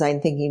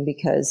design thinking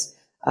because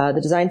the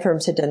design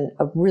firms had done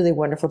a really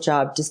wonderful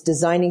job just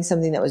designing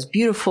something that was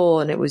beautiful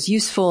and it was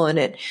useful and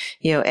it,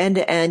 end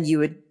to end, you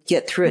would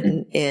get through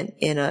it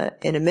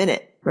in a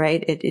minute,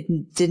 right?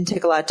 It didn't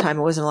take a lot of time.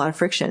 It wasn't a lot of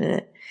friction in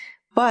it.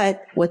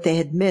 But what they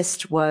had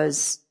missed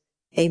was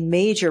a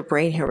major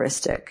brain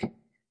heuristic.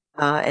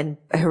 And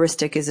a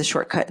heuristic is a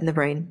shortcut in the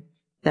brain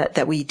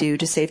that we do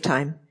to save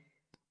time,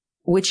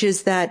 which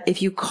is that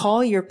if you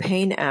call your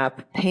pain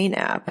app,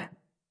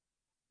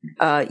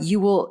 you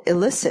will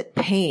elicit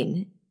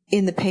pain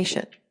in the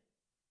patient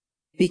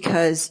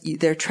because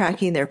they're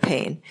tracking their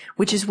pain,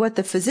 which is what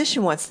the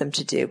physician wants them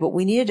to do. But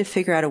we needed to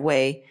figure out a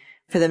way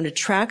for them to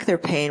track their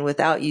pain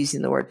without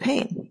using the word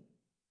pain.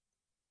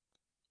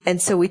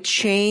 And so we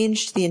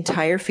changed the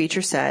entire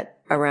feature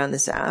set around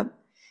this app,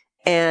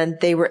 and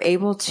they were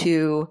able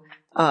to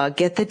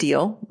get the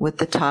deal with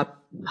the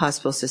top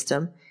hospital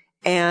system.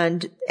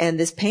 And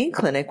this pain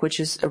clinic, which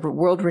is a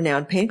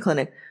world-renowned pain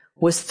clinic,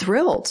 was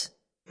thrilled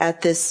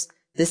at this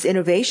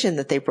innovation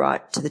that they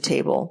brought to the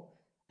table,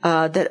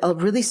 that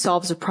really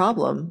solves a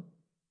problem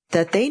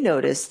that they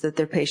noticed that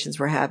their patients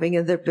were having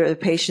and their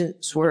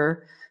patients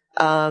were,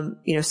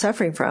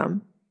 suffering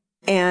from.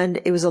 And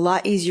it was a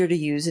lot easier to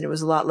use and it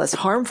was a lot less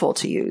harmful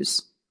to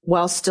use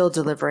while still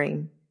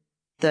delivering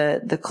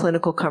the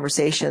clinical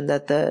conversation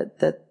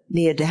that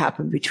needed to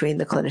happen between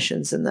the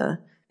clinicians and the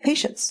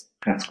patients.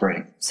 That's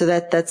great. So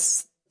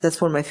that's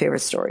one of my favorite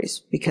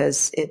stories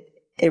because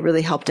it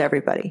really helped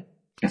everybody.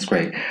 That's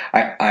great.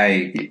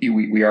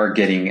 We are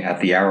getting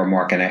at the hour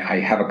mark, and I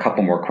have a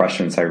couple more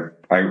questions that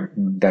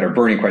are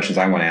burning questions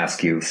I want to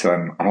ask you. So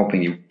I'm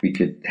hoping we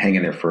could hang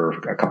in there for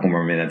a couple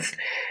more minutes.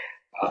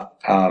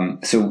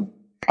 So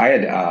I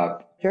had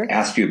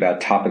asked you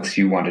about topics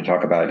you want to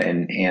talk about,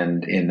 and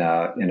in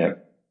a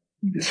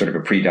sort of a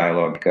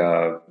pre-dialogue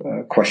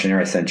questionnaire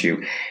I sent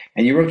you,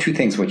 and you wrote two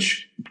things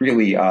which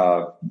really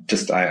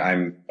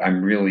I'm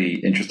really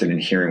interested in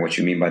hearing what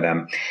you mean by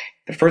them.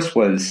 The first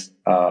was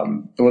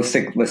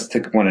let's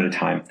take one at a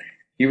time.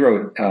 You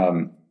wrote,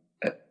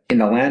 in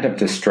the land of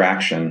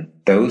distraction,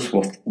 those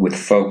with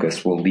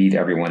focus will lead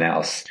everyone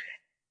else.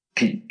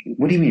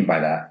 What do you mean by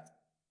that?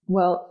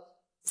 Well,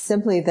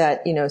 simply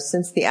that,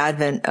 since the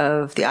advent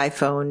of the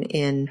iPhone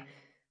in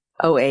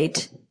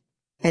 2008,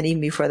 and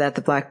even before that,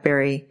 the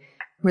BlackBerry,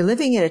 we're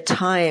living at a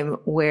time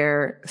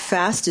where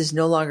fast is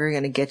no longer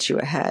going to get you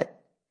ahead.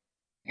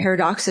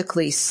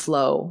 Paradoxically,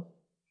 slow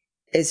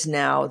is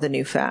now the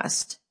new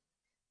fast.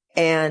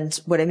 And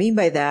what I mean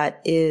by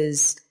that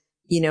is,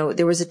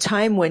 there was a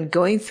time when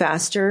going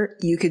faster,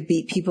 you could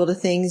beat people to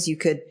things. You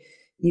could,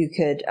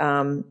 get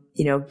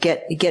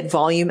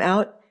volume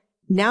out.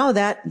 Now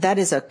that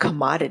is a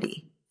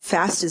commodity.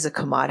 Fast is a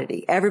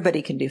commodity.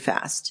 Everybody can do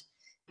fast.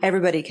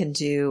 Everybody can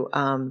do,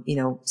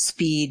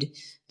 speed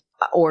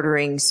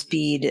ordering,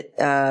 speed,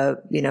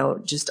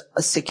 just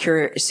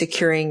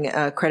securing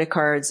credit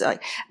cards,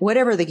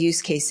 whatever the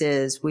use case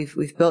is.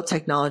 We've built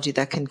technology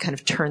that can kind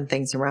of turn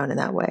things around in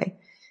that way.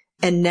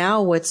 And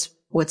now what's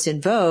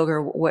in vogue,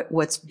 or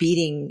what's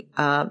beating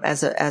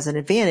as an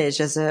advantage,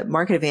 as a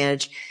market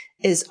advantage,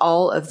 is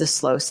all of the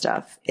slow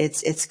stuff.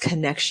 It's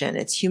connection.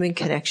 It's human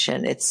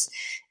connection. It's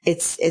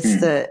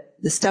the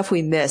stuff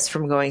we miss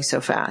from going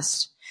so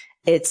fast.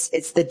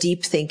 It's the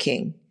deep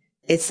thinking.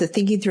 It's the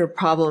thinking through a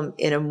problem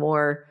in a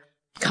more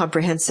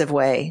comprehensive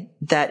way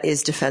that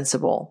is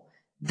defensible.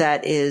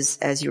 That is,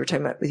 as you were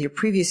talking about with your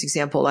previous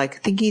example,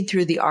 like thinking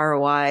through the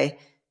ROI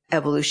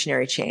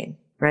evolutionary chain,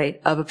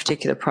 right, of a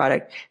particular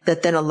product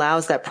that then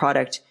allows that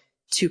product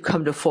to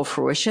come to full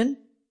fruition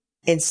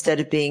instead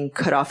of being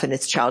cut off in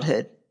its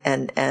childhood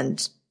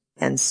and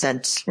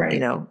sent, right,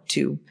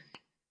 to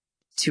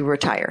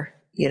retire,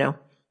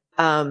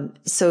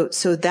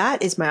 So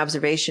that is my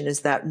observation,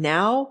 is that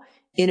now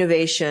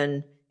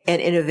innovation and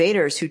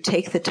innovators who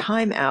take the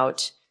time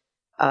out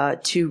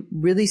to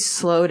really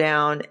slow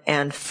down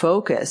and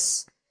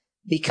focus,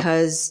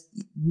 because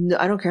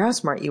I don't care how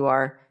smart you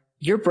are,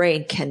 your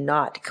brain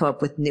cannot come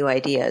up with new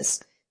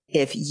ideas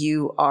if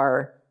you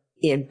are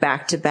in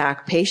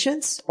back-to-back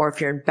patients or if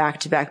you're in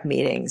back-to-back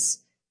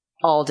meetings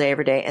all day,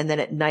 every day. And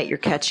then at night, you're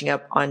catching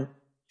up on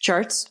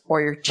charts,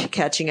 or you're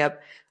catching up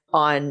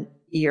on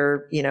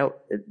your,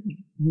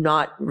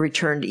 not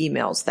returned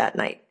emails that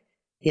night,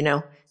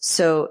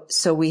 So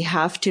we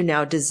have to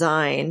now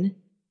design,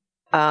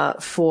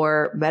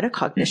 for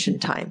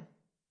metacognition time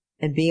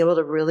and being able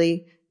to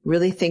really,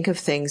 really think of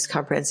things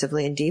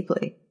comprehensively and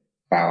deeply.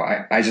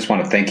 Wow. I just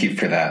want to thank you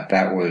for that.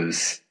 That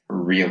was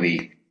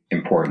really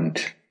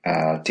important,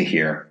 to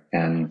hear.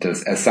 And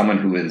as someone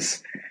who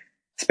has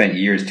spent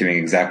years doing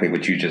exactly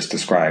what you just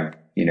described,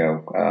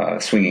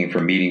 swinging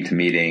from meeting to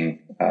meeting,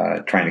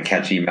 trying to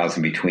catch emails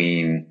in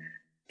between,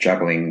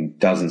 juggling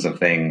dozens of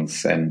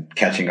things and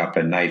catching up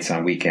at nights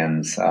on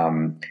weekends.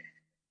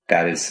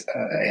 That is,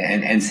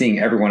 and seeing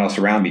everyone else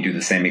around me do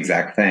the same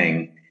exact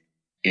thing.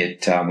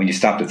 When you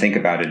stop to think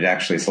about it, it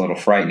actually is a little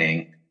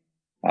frightening.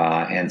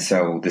 And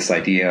so this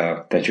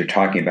idea that you're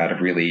talking about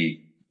of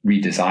really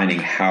redesigning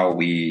how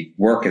we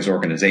work as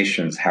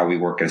organizations, how we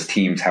work as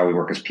teams, how we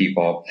work as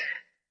people.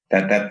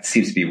 That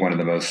seems to be one of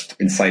the most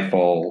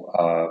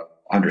insightful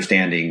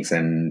understandings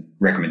and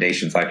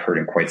recommendations I've heard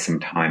in quite some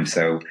time.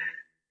 So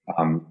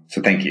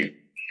thank you.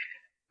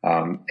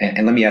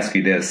 And let me ask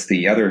you this: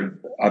 the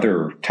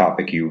other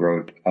topic you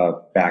wrote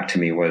back to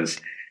me was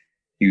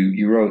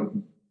you wrote,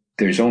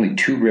 "There's only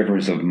two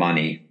rivers of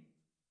money.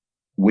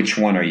 Which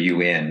one are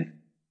you in?"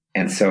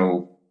 And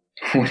so,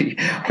 what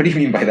do you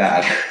mean by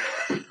that?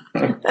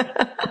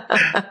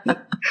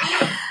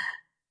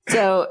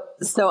 So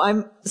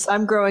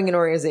I'm growing an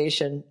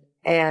organization,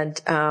 and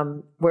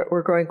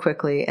we're growing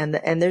quickly,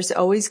 and there's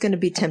always going to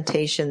be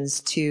temptations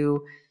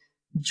to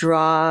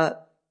draw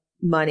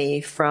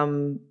money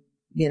from,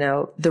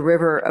 the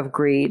river of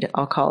greed,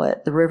 I'll call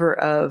it, the river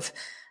of,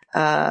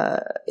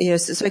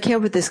 so I came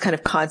up with this kind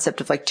of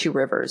concept of like two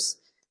rivers,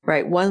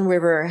 right? One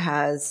river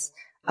has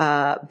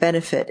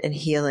benefit and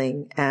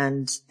healing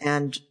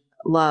and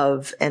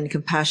love and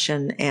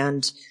compassion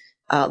and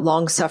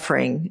long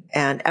suffering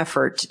and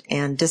effort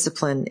and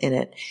discipline in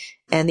it.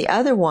 And the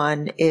other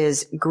one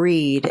is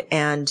greed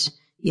and,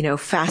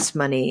 fast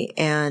money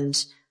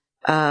and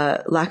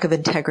lack of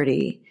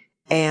integrity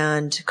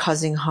and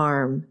causing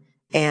harm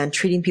and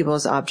treating people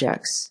as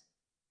objects.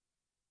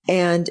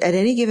 And at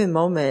any given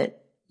moment,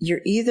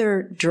 you're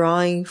either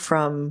drawing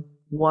from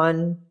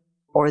one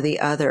or the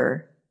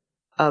other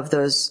of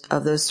those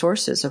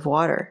sources of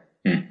water.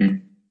 Mm-hmm.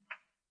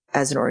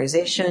 As an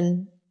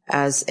organization,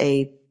 as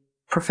a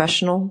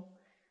professional,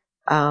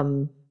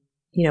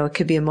 it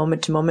could be a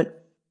moment to moment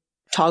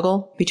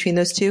toggle between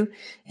those two.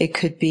 It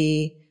could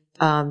be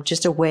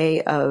just a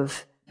way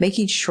of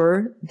making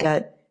sure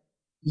that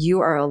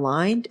you are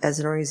aligned as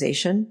an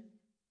organization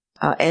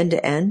end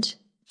to end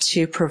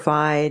to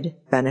provide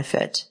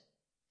benefit.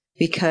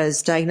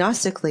 Because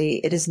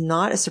diagnostically, it is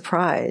not a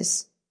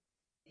surprise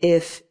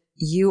if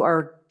you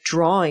are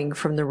drawing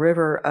from the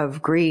river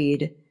of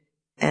greed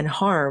and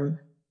harm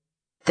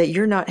that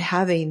you're not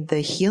having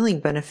the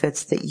healing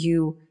benefits that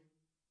you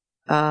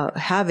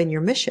have in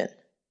your mission,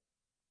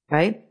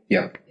 right?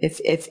 Yeah.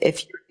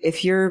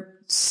 If you're,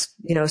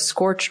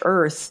 scorched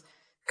earth,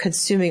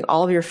 consuming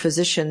all of your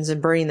physicians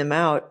and burning them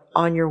out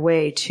on your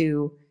way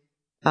to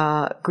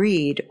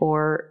greed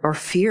or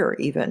fear,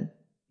 even,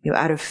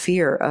 out of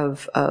fear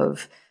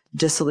of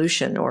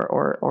dissolution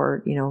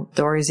or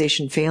the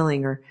organization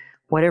failing or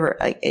whatever.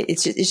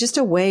 It's just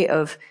a way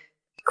of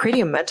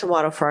creating a mental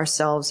model for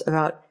ourselves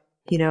about,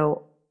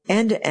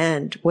 end to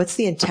end, what's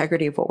the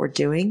integrity of what we're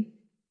doing,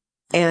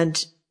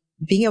 and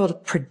being able to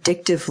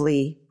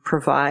predictively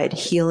provide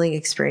healing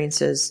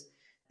experiences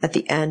at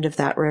the end of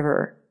that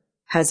river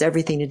has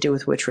everything to do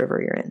with which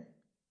river you're in.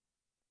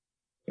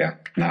 Yeah,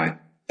 no, I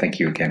thank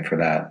you again for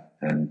that.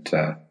 And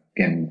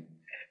again,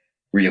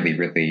 really,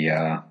 really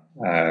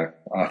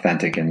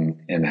authentic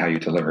in how you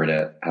delivered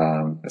it,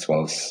 as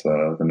well as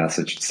the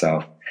message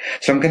itself.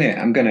 So I'm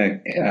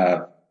gonna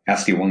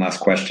ask you one last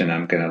question.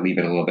 I'm gonna leave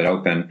it a little bit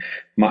open.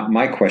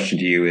 My question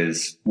to you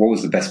is: what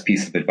was the best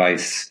piece of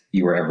advice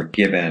you were ever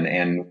given,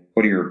 and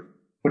what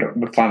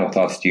final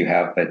thoughts do you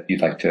have that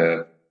you'd like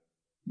to,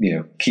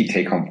 key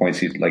take home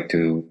points you'd like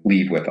to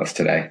leave with us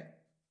today?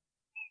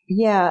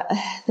 Yeah,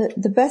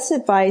 the best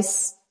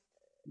advice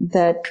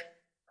that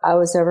I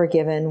was ever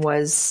given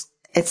was,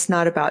 it's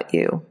not about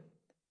you.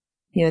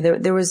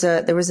 There was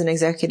an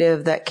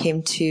executive that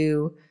came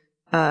to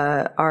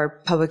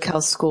our public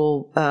health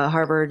school,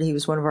 Harvard. He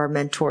was one of our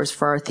mentors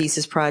for our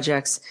thesis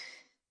projects.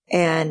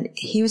 And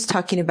he was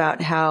talking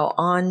about how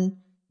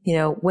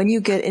when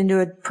you get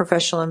into a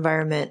professional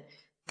environment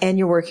and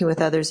you're working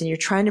with others and you're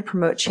trying to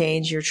promote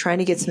change, you're trying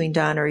to get something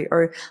done,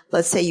 or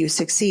let's say you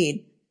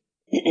succeed,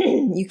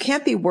 you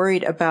can't be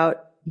worried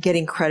about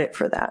getting credit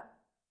for that.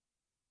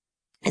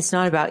 It's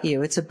not about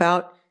you. It's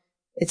about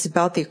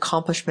the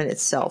accomplishment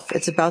itself.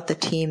 It's about the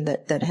team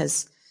that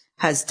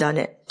has done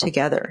it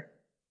together,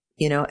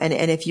 and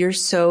if you're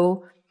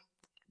so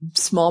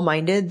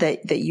small-minded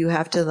that you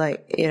have to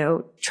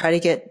try to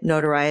get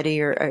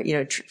notoriety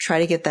or try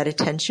to get that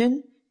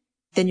attention,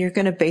 then you're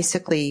going to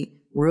basically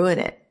ruin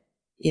it.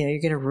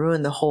 You're going to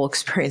ruin the whole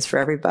experience for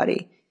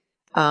everybody.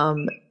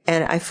 And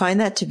I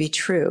find that to be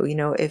true.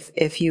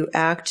 If you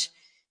act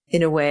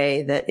in a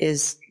way that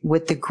is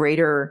with the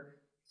greater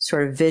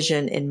sort of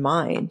vision in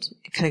mind,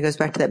 it kind of goes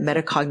back to that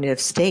metacognitive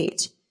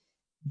state,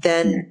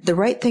 then the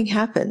right thing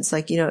happens.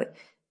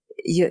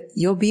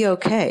 You'll be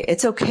okay.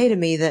 It's okay to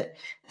me that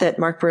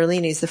Mark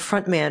Bertolini is the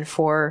front man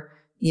for,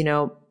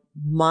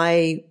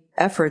 my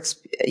efforts,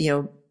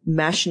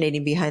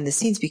 machinating behind the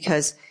scenes,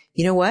 because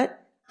you know what?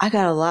 I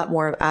got a lot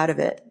more out of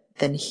it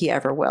than he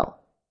ever will,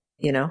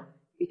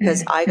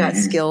 because I got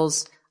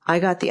skills, I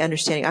got the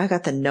understanding, I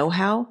got the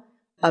know-how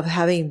of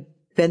having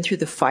been through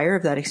the fire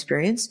of that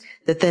experience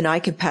that then I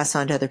can pass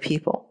on to other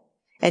people.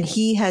 And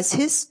he has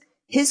his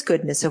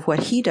goodness of what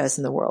he does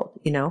in the world,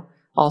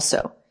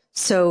 also.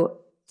 So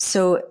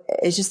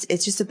it's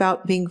just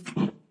about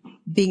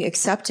being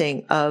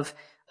accepting of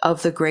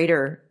the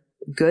greater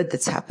good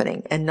that's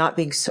happening and not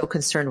being so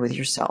concerned with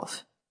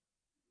yourself.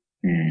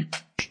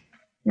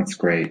 That's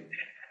great.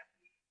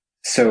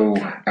 So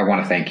I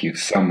want to thank you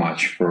so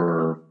much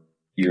for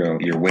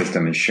your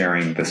wisdom in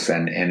sharing this,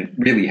 and it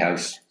really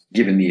has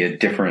given me a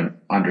different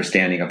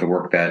understanding of the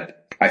work that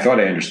I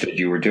thought I understood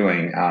you were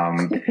doing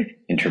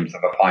in terms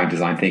of applying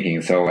design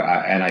thinking. So,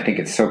 and I think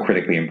it's so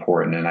critically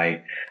important, and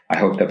I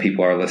hope that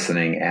people are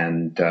listening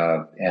and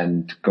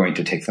going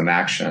to take some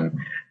action.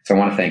 So I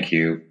want to thank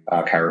you,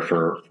 Kyra,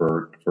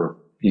 for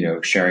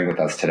sharing with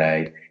us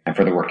today and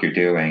for the work you're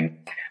doing.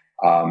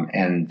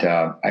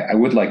 I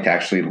would like to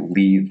actually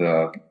leave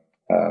the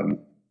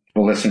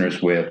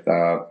listeners with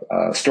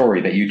a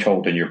story that you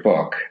told in your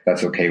book.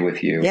 That's okay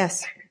with you?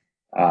 Yes.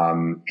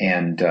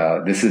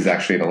 This is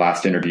actually the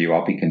last interview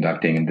I'll be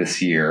conducting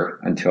this year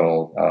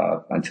until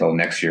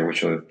next year,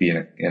 which will be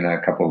in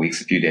a couple of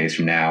weeks, a few days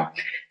from now.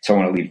 So I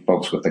want to leave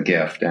folks with a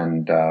gift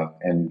and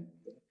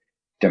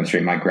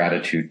demonstrate my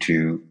gratitude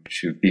to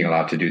being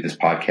allowed to do this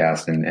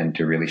podcast and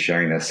to really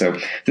sharing this. So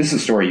this is a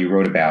story you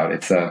wrote about.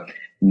 It's a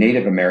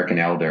Native American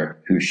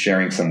elder who's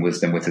sharing some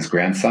wisdom with his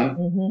grandson.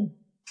 Mm-hmm.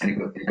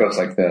 And it goes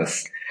like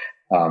this.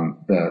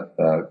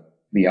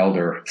 The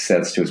elder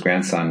says to his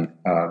grandson,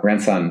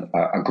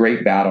 a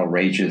great battle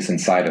rages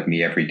inside of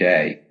me every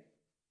day.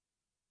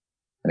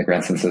 And the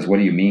grandson says, what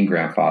do you mean,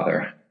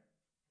 grandfather?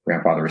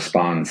 Grandfather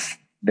responds,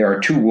 there are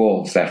two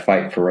wolves that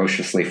fight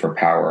ferociously for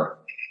power.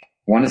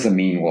 One is a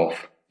mean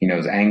wolf. He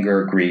knows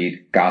anger,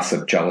 greed,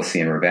 gossip,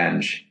 jealousy, and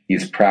revenge. He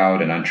is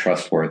proud and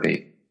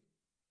untrustworthy.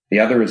 The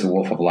other is a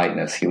wolf of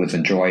lightness. He lives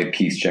in joy,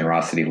 peace,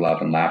 generosity,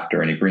 love, and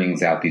laughter, and he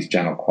brings out these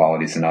gentle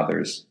qualities in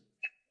others.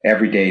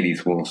 Every day,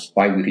 these wolves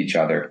fight with each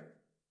other,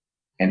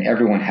 and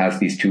everyone has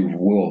these two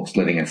wolves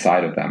living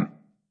inside of them.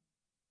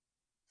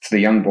 So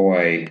the young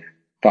boy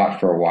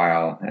thought for a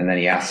while, and then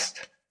he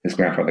asked his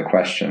grandfather the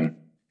question,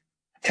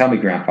 tell me,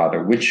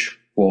 grandfather, which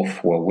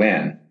wolf will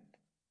win?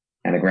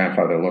 And the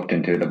grandfather looked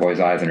into the boy's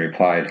eyes and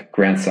replied,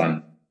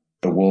 grandson,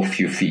 the wolf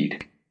you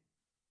feed.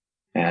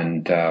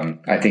 And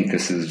I think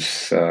this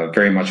is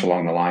very much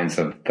along the lines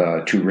of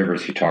the two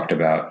rivers you talked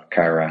about,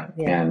 Kyra.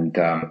 Yeah.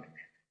 And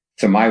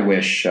so my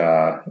wish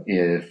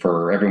is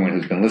for everyone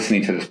who's been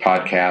listening to this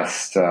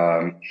podcast,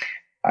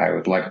 I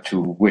would like to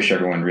wish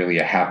everyone really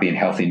a happy and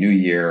healthy new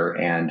year,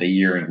 and a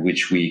year in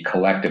which we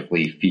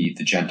collectively feed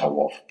the gentle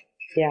wolf.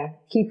 Yeah.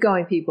 Keep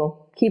going,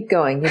 people. Keep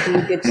going. You're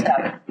doing good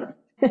stuff.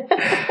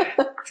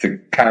 So,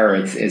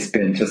 Kyra, it's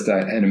been just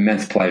an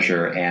immense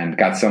pleasure, and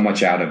got so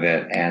much out of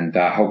it, and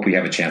hope we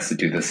have a chance to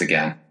do this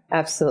again.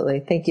 Absolutely.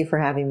 Thank you for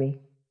having me.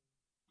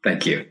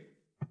 Thank you.